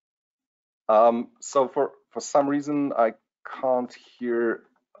 So for some reason I can't hear.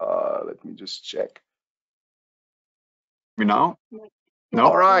 Let me just check. Me now? No.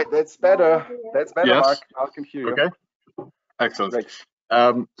 All right, that's better. That's better, Yes. Mark. I can hear you. Okay. Excellent. Great.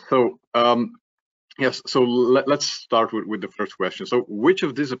 Yes. So let's start with the first question. So which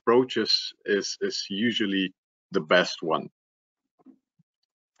of these approaches is usually the best one?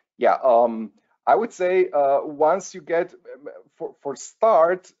 Yeah. I would say once you get for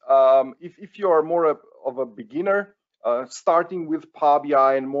start, if you are more of a beginner, starting with Power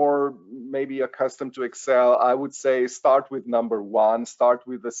BI and more maybe accustomed to Excel, I would say start with number one. Start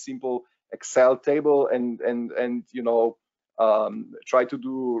with a simple Excel table and you know, try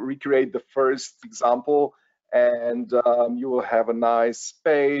to recreate the first example, and you will have a nice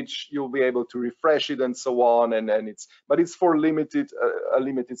page. You'll be able to refresh it and so on. And then it's for a limited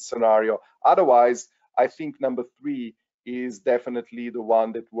scenario. Otherwise, I think number three is definitely the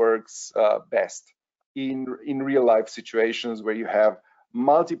one that works best in real life situations where you have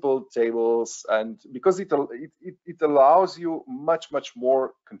multiple tables, and because it allows you much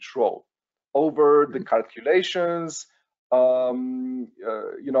more control over the calculations. You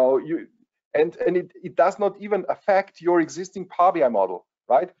know, it does not even affect your existing Power BI model,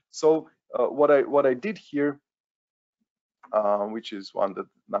 right? So what I did here, which is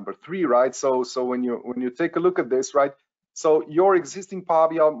number three, right? So when you take a look at this, right? So your existing Power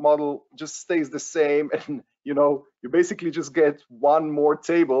BI model just stays the same, and you know, you basically just get one more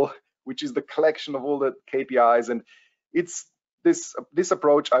table, which is the collection of all the KPIs. And it's this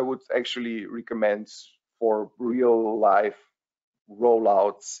approach I would actually recommend for real life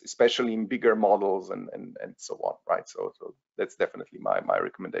rollouts, especially in bigger models and so on, right? So that's definitely my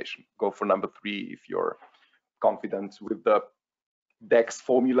recommendation. Go for number three if you're confident with the DAX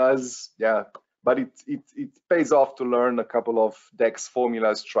formulas. Yeah, but it pays off to learn a couple of DAX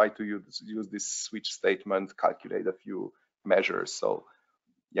formulas, try to use this switch statement, calculate a few measures. So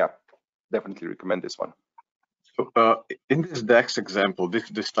yeah, definitely recommend this one. So in this DAX example,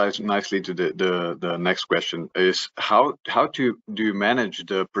 this ties nicely to the next question, is how do you manage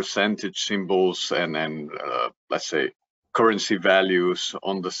the percentage symbols and let's say currency values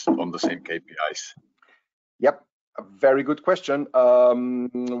on the same KPIs? Yep, a very good question,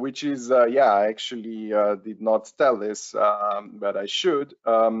 which is yeah, I actually did not tell this, but I should.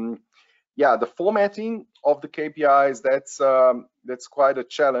 Yeah, the formatting of the KPIs, that's quite a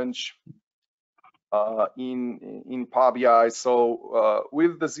challenge in Power BI. So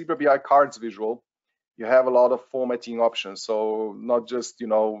with the Zebra BI cards visual, you have a lot of formatting options. So not just, you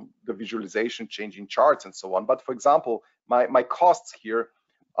know, the visualization, changing charts and so on, but for example, my costs here,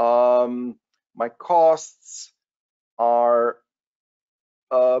 my costs are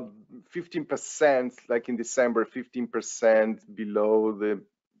 15%, like in December, 15% below the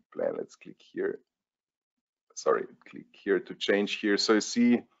plan. Let's click here. Sorry, click here to change here. So you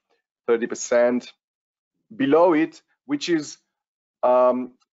see 30% below it, which is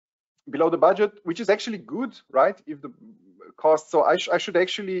below the budget, which is actually good, right? If the cost, so I should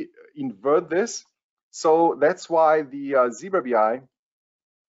actually invert this. So that's why the Zebra BI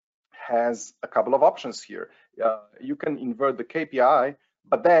has a couple of options here. You can invert the KPI,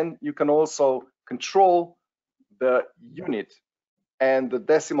 but then you can also control the unit and the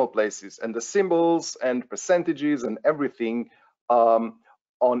decimal places and the symbols and percentages and everything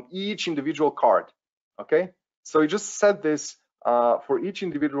on each individual card. Okay, so you just set this for each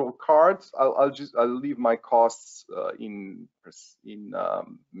individual card. I'll leave my costs in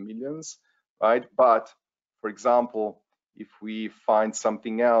millions, right? But for example, if we find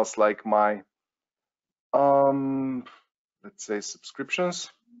something else like my let's say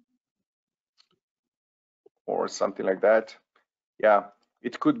subscriptions or something like that, yeah,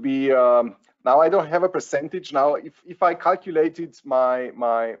 it could be now I don't have a percentage. Now if I calculated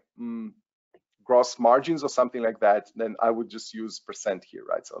my gross margins or something like that, then I would just use percent here,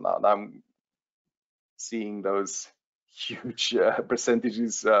 right? So now I'm seeing those huge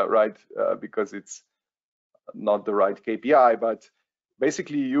percentages, right? Because it's not the right KPI, but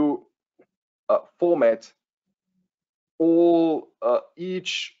basically you format all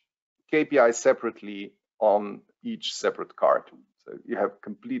each KPI separately on each separate card. So you have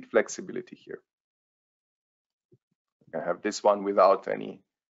complete flexibility here. I have this one without any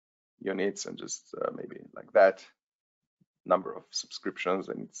units and just maybe like that, number of subscriptions,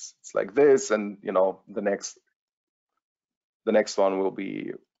 and it's like this, and you know, the next one will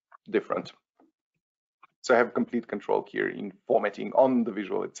be different. So I have complete control here in formatting on the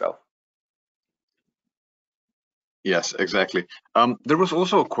visual itself. Yes, exactly. There was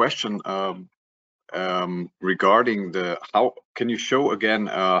also a question regarding how can you show again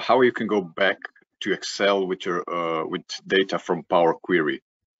how you can go back to Excel with your with data from Power Query,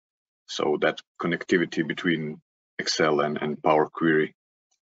 so that connectivity between Excel and Power Query.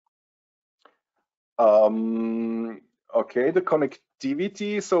 Okay, the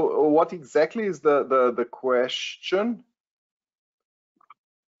connectivity. So what exactly is the question?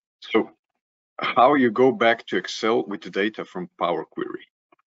 So how you go back to Excel with the data from Power Query,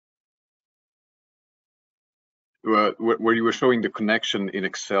 where you were showing the connection in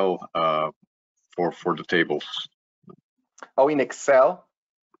Excel for the tables. Oh, in Excel?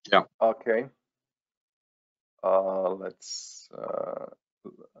 Yeah. Okay. Let's I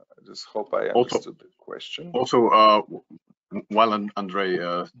just hope I understood the question. Also, while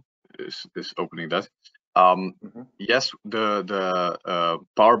Andre is opening that, yes, the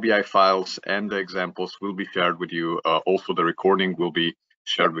Power BI files and the examples will be shared with you. Also, the recording will be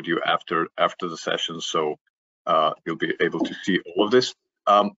shared with you after the session, so you'll be able to see all of this.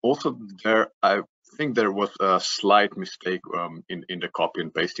 Also, I think there was a slight mistake in the copy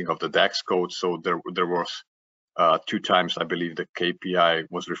and pasting of the DAX code. So there was 2 times, I believe, the KPI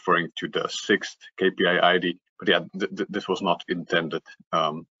was referring to the 6th KPI ID, but yeah, this was not intended.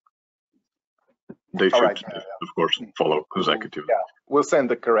 They should, of course, follow consecutively. Yeah, we'll send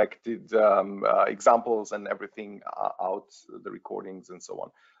the corrected examples and everything out, the recordings and so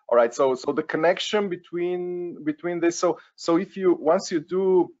on. All right, so the connection between this, so if you once you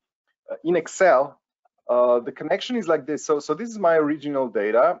do in Excel, the connection is like this. So this is my original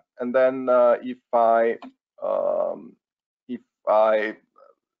data, and then if I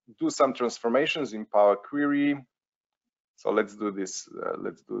do some transformations in Power Query, so let's do this.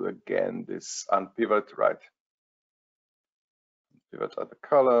 Let's do again this unpivot, right? Pivot at the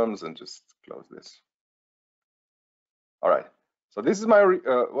columns and just close this. All right. So this is my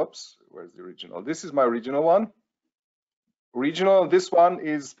whoops. Where's the original? This is my original one. Original. This one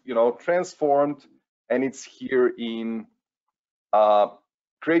is transformed, and it's here in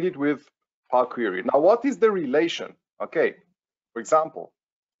created with Power Query. Now, what is the relation? Okay. For example,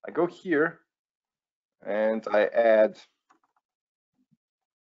 I go here and I add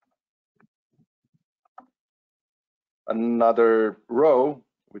another row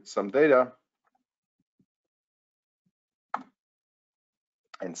with some data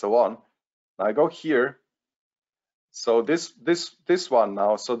and so on. Now I go here. So this one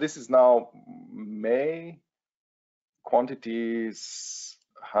now. So this is now May, quantities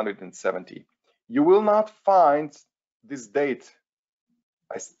 170. You will not find this date.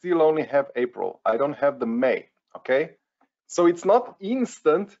 I still only have April. I don't have the May. Okay. So it's not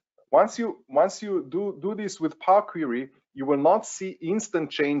instant. Once you do this with Power Query, you will not see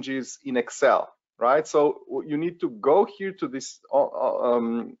instant changes in Excel, right? So you need to go here to this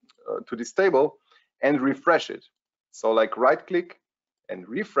table and refresh it. So like right click and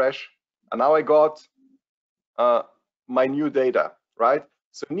refresh, and now I got my new data, right?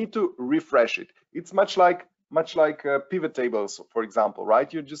 So you need to refresh it. It's much like pivot tables, for example,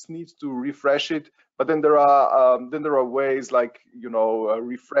 right? You just need to refresh it. But then there are ways like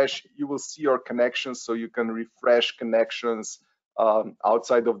refresh. You will see your connections, so you can refresh connections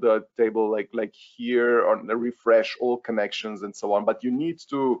outside of the table, like here, or refresh all connections and so on. But you need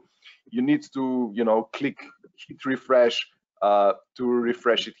to hit refresh to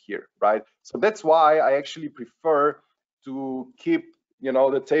refresh it here, right? So that's why I actually prefer to keep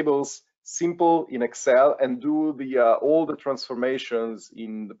the tables simple in Excel and do all the transformations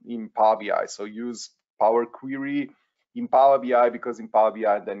in Power BI. So use Power Query in Power BI, because in Power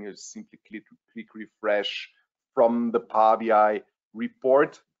BI then you simply click refresh from the Power BI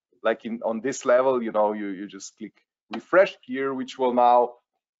report. Like on this level, you just click refresh here, which will now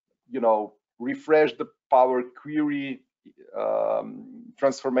refresh the Power Query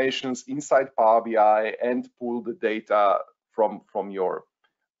transformations inside Power BI and pull the data from your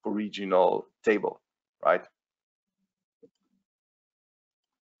original table, right?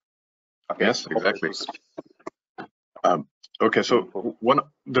 Okay. Yes, exactly. Okay, so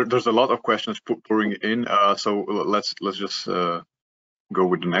there's a lot of questions pouring in. So let's just go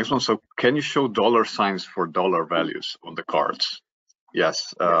with the next one. So can you show dollar signs for dollar values on the cards?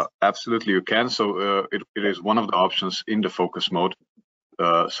 Yes, absolutely you can. So it is one of the options in the focus mode.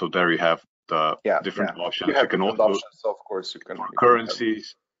 So there you have the different options. You can also options, so of course you can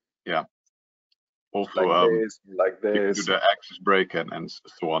currencies. Yeah. Also, like this. You can do the axis break and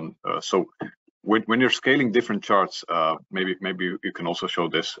so on. So when you're scaling different charts, maybe you can also show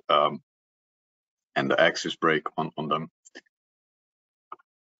this and the axis break on them.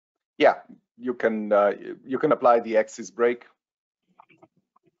 Yeah, you can apply the axis break.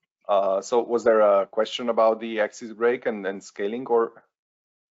 So was there a question about the axis break and scaling, or?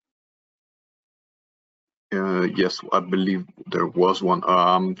 Yes, I believe there was one.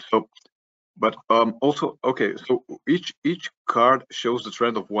 But also, okay, so each card shows the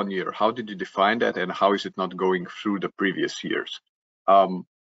trend of 1 year. How did you define that, and how is it not going through the previous years?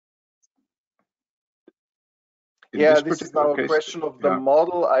 Yeah, this is now a question of the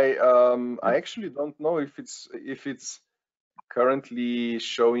model. I actually don't know if it's currently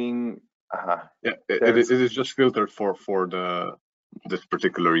showing. Yeah, it is just filtered for this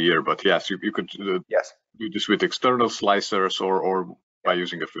particular year, but yes, you could do this with external slicers or by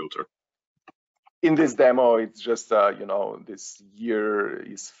using a filter? In this demo, it's just, you know, this year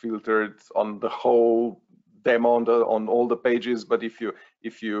is filtered on the whole demo on all the pages. But if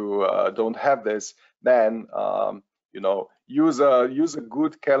you don't have this, then you know, use a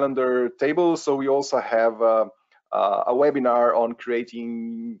good calendar table. So we also have a webinar on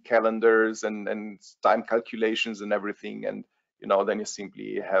creating calendars and time calculations and everything. And you know, then you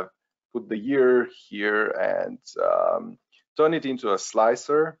simply have put the year here and turn it into a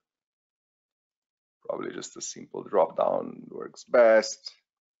slicer. Probably just a simple drop down works best.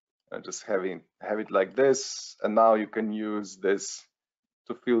 And just have it like this, and now you can use this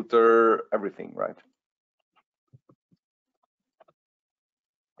to filter everything, right?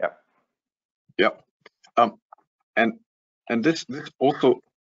 Yeah. Yeah. And this also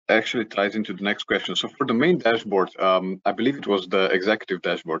actually ties into the next question. So for the main dashboard, I believe it was the executive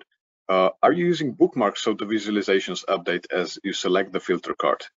dashboard. Are you using bookmarks so the visualizations update as you select the filter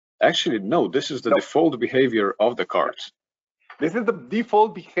card? Actually, no. This is the default behavior of the cards. This is the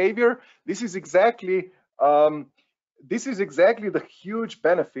default behavior. This is exactly the huge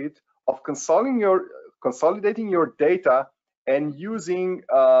benefit of consolidating your data and using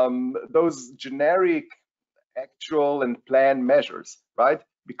those generic actual and plan measures, right?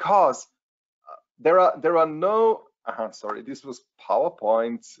 Because there are no sorry, this was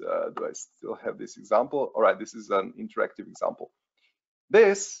PowerPoint. Do I still have this example? All right, this is an interactive example.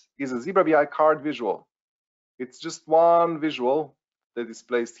 This is a Zebra BI card visual. It's just one visual that is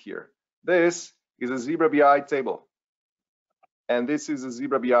placed here. This is a Zebra BI table, and this is a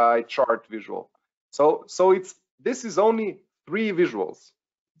Zebra BI chart visual. So this is only 3 visuals.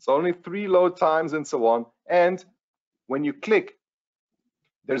 It's only 3 load times and so on. And when you click,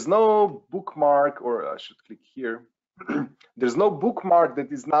 there's no bookmark, or I should click here. There's no bookmark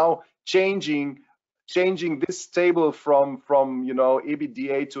that is now changing this table from you know,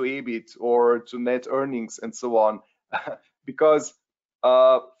 EBITDA to EBIT or to net earnings and so on, because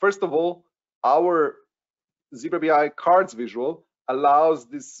first of all, our Zebra BI cards visual allows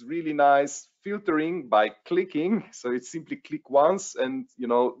this really nice filtering by clicking. So it's simply click once, and you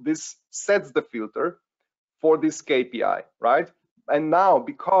know, this sets the filter for this KPI, right? And now,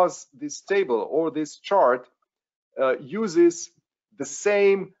 because this table or this chart uses the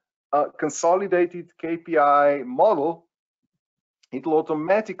same consolidated KPI model, it will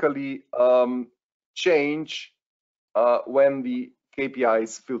automatically change when the KPI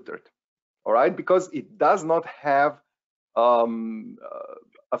is filtered. All right, because it does not have a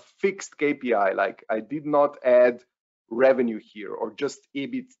fixed KPI. Like, I did not add revenue here or just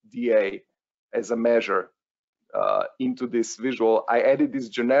EBITDA as a measure into this visual. I added this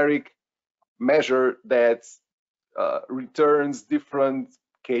generic measure that returns different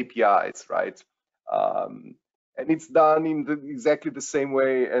KPIs, right? And it's done in exactly the same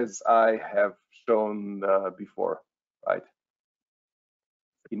way as I have shown before, right?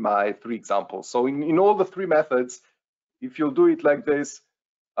 In my 3 examples. So in all the 3 methods, if you'll do it like this,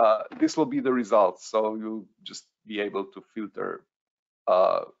 this will be the result. So you'll just be able to filter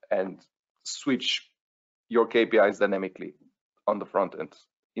and switch your KPIs dynamically on the front end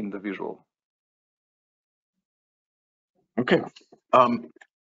in the visual. Okay.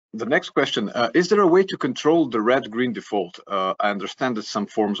 The next question, is there a way to control the red-green default? I understand that some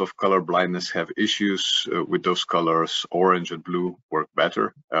forms of color blindness have issues with those colors. Orange and blue work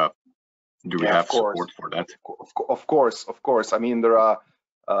better. Do we have support for that? Of course. I mean, there are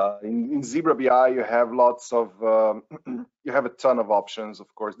in Zebra BI you have lots of you have a ton of options.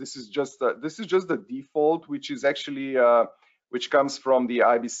 Of course, this is just the default, which is actually which comes from the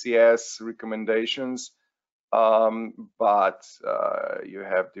IBCS recommendations. But you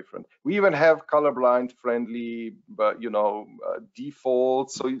have different. We even have colorblind friendly, but you know,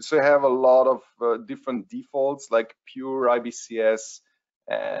 defaults. So you have a lot of different defaults, like pure IBCS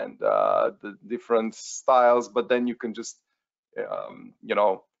and the different styles. But then you can just you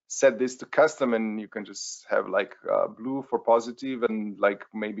know, set this to custom, and you can just have like blue for positive and like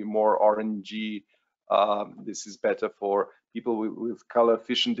maybe more orangey. This is better for people with color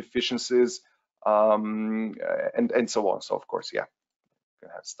vision deficiencies. And so on. So of course, yeah, you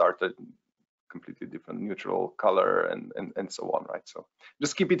can have started completely different neutral color and so on, right? So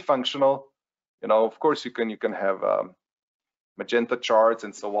just keep it functional. You know, of course, you can have magenta charts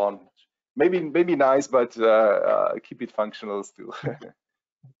and so on. Maybe nice, but keep it functional still.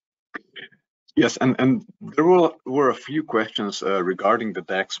 Yes, and there were a few questions regarding the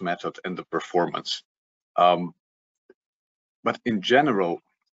DAX method and the performance. But in general,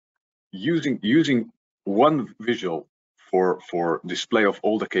 using one visual for display of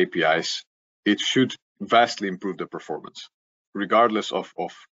all the KPIs, it should vastly improve the performance, regardless of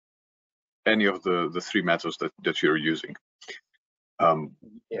any of the three methods that you're using.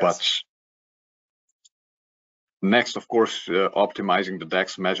 Yes. But next, of course, optimizing the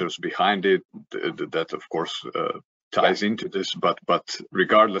DAX measures behind it, that of course ties into this. But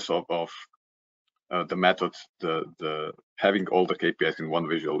regardless of the method, the having all the KPIs in one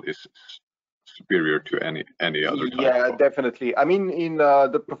visual is superior to any other type. Yeah, definitely. I mean, in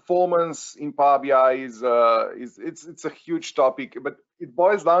the performance in Power BI is it's a huge topic, but it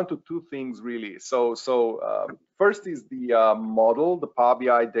boils down to two things really. So first is the model, the Power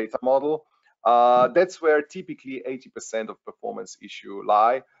BI data model. That's where typically 80% of performance issue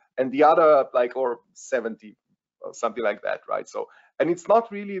lie, and the other or 70, something like that, right? So, and it's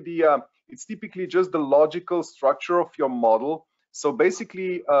not really it's typically just the logical structure of your model. So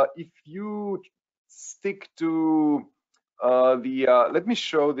basically, if you stick to let me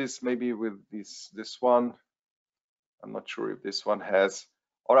show this maybe with this one. I'm not sure if this one has.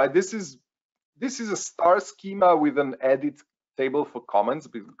 All right, this is a star schema with an edit table for comments,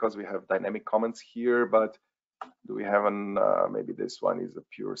 because we have dynamic comments here. But do we have an maybe this one is a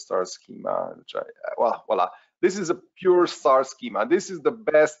pure star schema, which well, voila. This is a pure star schema. This is the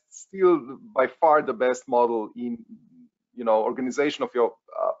best, still by far the best model in organization of your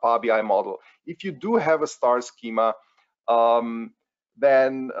Power BI model. If you do have a star schema, then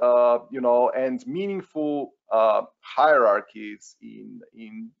and meaningful hierarchies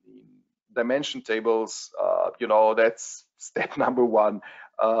in dimension tables, that's step number one.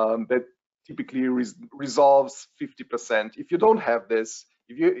 That typically resolves 50%. If you don't have this,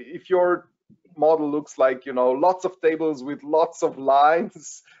 if your model looks like lots of tables with lots of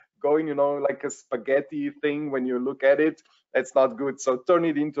lines going like a spaghetti thing when you look at it, it's not good. So turn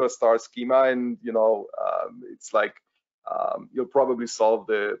it into a star schema, and it's like you'll probably solve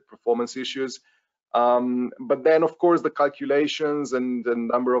the performance issues. But then of course the calculations and the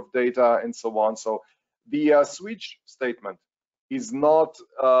number of data and so on. So the switch statement is not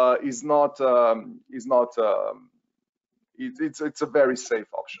it's a very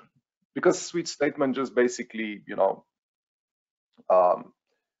safe option, because switch statement just basically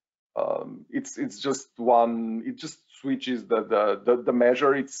it's just one, it just switches the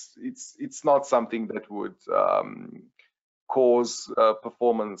measure. It's not something that would cause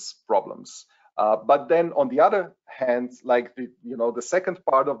performance problems. But then on the other hand, like the second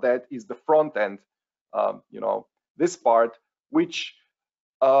part of that is the front end, this part, which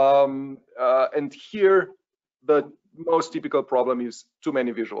and here the most typical problem is too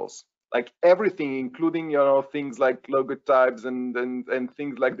many visuals. Like everything, including things like logo types and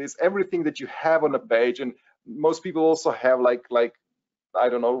things like this, everything that you have on a page, and most people also have like I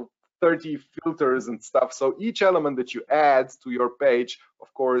don't know, 30 filters and stuff. So each element that you add to your page,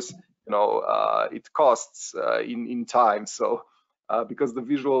 of course, it costs in time. So because the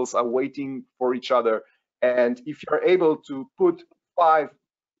visuals are waiting for each other, and if you're able to put 5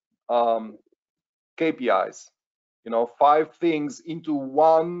 KPIs, 5 things into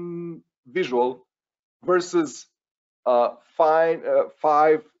one visual versus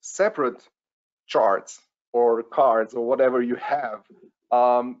 5 separate charts or cards or whatever you have,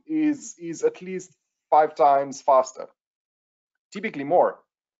 is at least 5 times faster, typically more.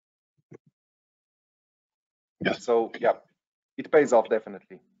 Yes. So yeah, it pays off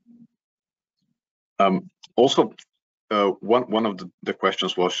definitely. Also, one of the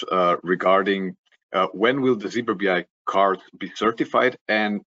questions was regarding when will the Zebra BI card be certified,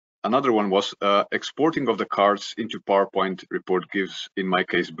 and another one was exporting of the cards into PowerPoint report gives, in my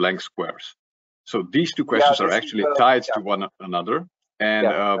case, blank squares. So these two questions are actually tied to one another, and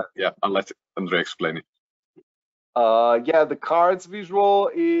I'll let Andre explain it. Yeah, the cards visual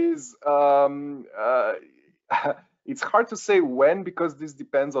is it's hard to say when, because this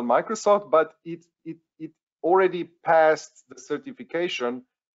depends on Microsoft, but it already passed the certification.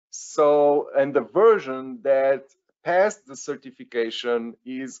 So, and the version that passed the certification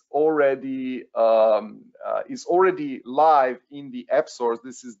is already live in the app source.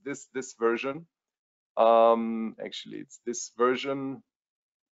 This is this version. Actually, it's this version,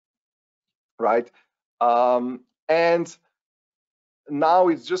 right? And now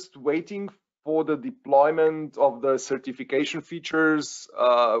it's just waiting for the deployment of the certification features,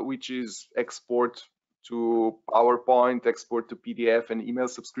 which is export to PowerPoint, export to PDF, and email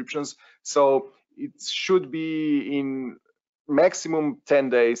subscriptions. So it should be in maximum 10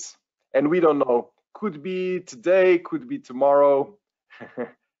 days. And we don't know. Could be today, could be tomorrow,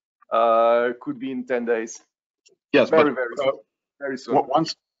 could be in 10 days. Yes, very soon.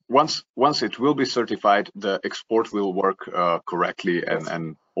 Once it will be certified, the export will work correctly, yes.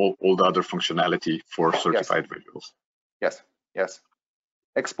 and all the other functionality for certified visuals. Yes, yes.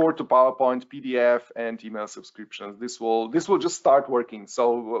 Export to PowerPoint, PDF, and email subscriptions. This will just start working.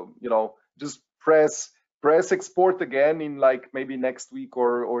 So just press export again in like maybe next week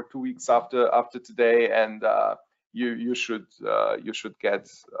or 2 weeks after today, and you should get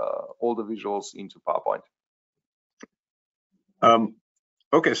all the visuals into PowerPoint.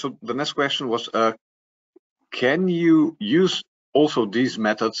 Okay, so the next question was, can you use also these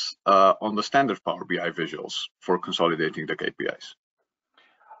methods on the standard Power BI visuals for consolidating the KPIs?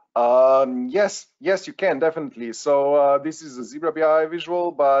 Yes, you can definitely. So this is a Zebra BI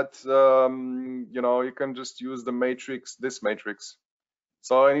visual, but you can just use the matrix, this matrix.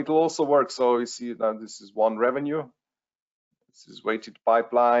 So, and it will also work. So you see now this is one revenue. This is weighted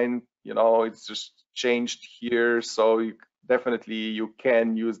pipeline. It's just changed here. So you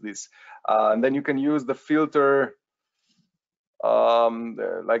can use this, and then you can use the filter.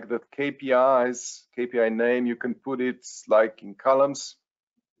 Like the KPI name, you can put it like in columns.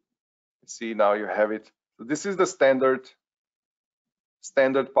 See, now you have it. So this is the standard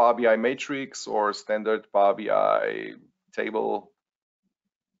Power BI matrix or standard Power BI table.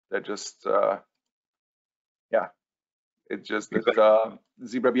 That just it's just that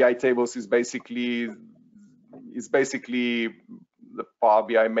Zebra BI tables is basically the Power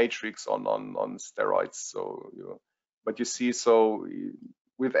BI matrix on steroids. So but you see, so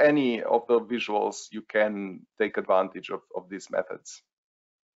with any of the visuals, you can take advantage of these methods.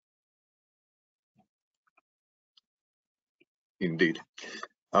 Indeed.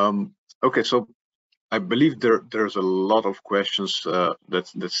 Okay, so I believe there's a lot of questions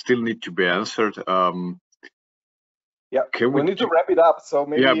that still need to be answered. Yeah, we need to wrap it up. So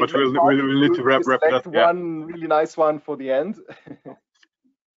maybe but we'll need to wrap it up. One really nice one for the end.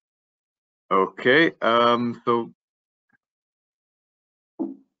 Okay, so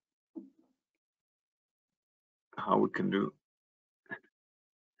how we can do?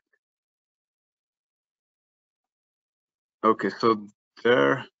 Okay, so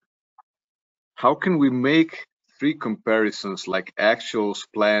how can we make 3 comparisons like actuals,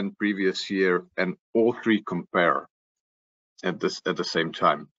 plan, previous year, and all 3 compare at the same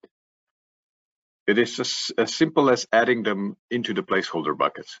time? It is as simple as adding them into the placeholder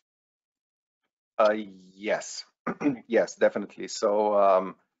buckets. Yes, yes, definitely.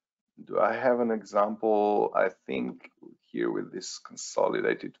 So do I have an example? I think here with this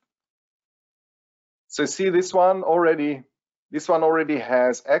consolidated. So see this one already. This one already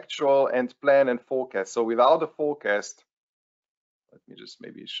has actual and plan and forecast. So without a forecast, let me just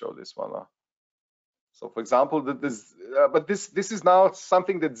maybe show this one. So for example, this is now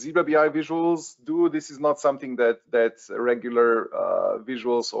something that Zebra BI visuals do. This is not something that regular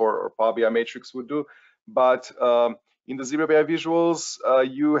visuals or Power BI matrix would do. But in the Zebra BI visuals,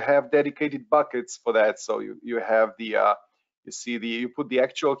 you have dedicated buckets for that. So you have the you put the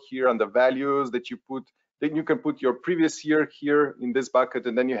actual here and the values that you put. Then you can put your previous year here in this bucket,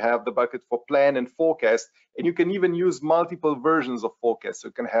 and then you have the bucket for plan and forecast. And you can even use multiple versions of forecast. So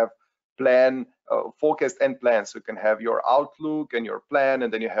you can have plan, forecast and plan. So you can have your outlook and your plan,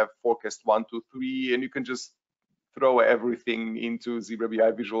 and then you have forecast 1, 2, 3, and you can just throw everything into Zebra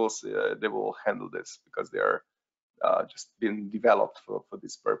BI visuals. They will handle this because they are just been developed for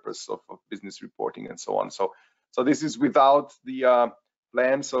this purpose of business reporting and so on. So this is without the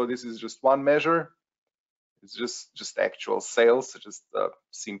plan. So this is just one measure. It's just actual sales, just a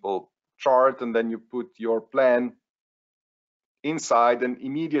simple chart, and then you put your plan inside, and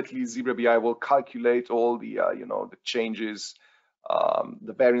immediately Zebra BI will calculate all the the changes,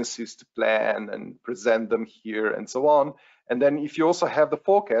 the variances to plan, and present them here and so on. And then if you also have the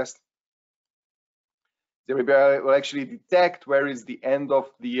forecast, Zebra BI will actually detect where is the end of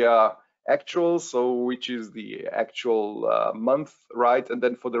the actual, so which is the actual month, right? And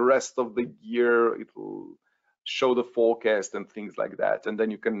then for the rest of the year, it will show the forecast and things like that. And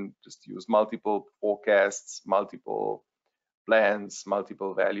then you can just use multiple forecasts, multiple plans,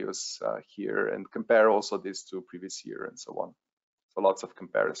 multiple values here, and compare also this to previous year and so on. So lots of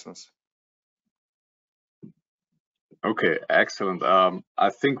comparisons. Okay, excellent. I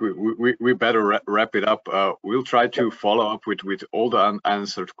think we better wrap it up. We'll try to follow up with all the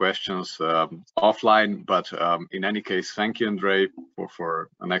unanswered questions offline, but in any case, thank you, Andrei, for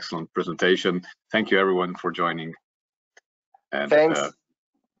an excellent presentation. Thank you, everyone, for joining. And, thanks.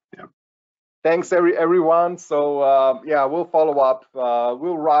 Thanks everyone. So yeah, we'll follow up.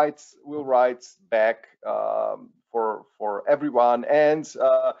 We'll write back for everyone. And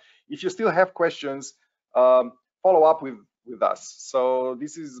if you still have questions, follow up with us. So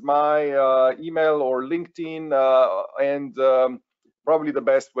this is my email or LinkedIn, and probably the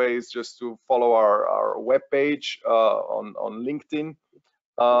best way is just to follow our webpage on LinkedIn.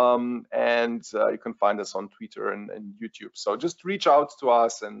 And you can find us on Twitter and YouTube. So just reach out to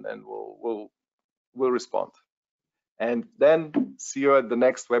us, and we'll respond. And then see you at the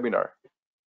next webinar.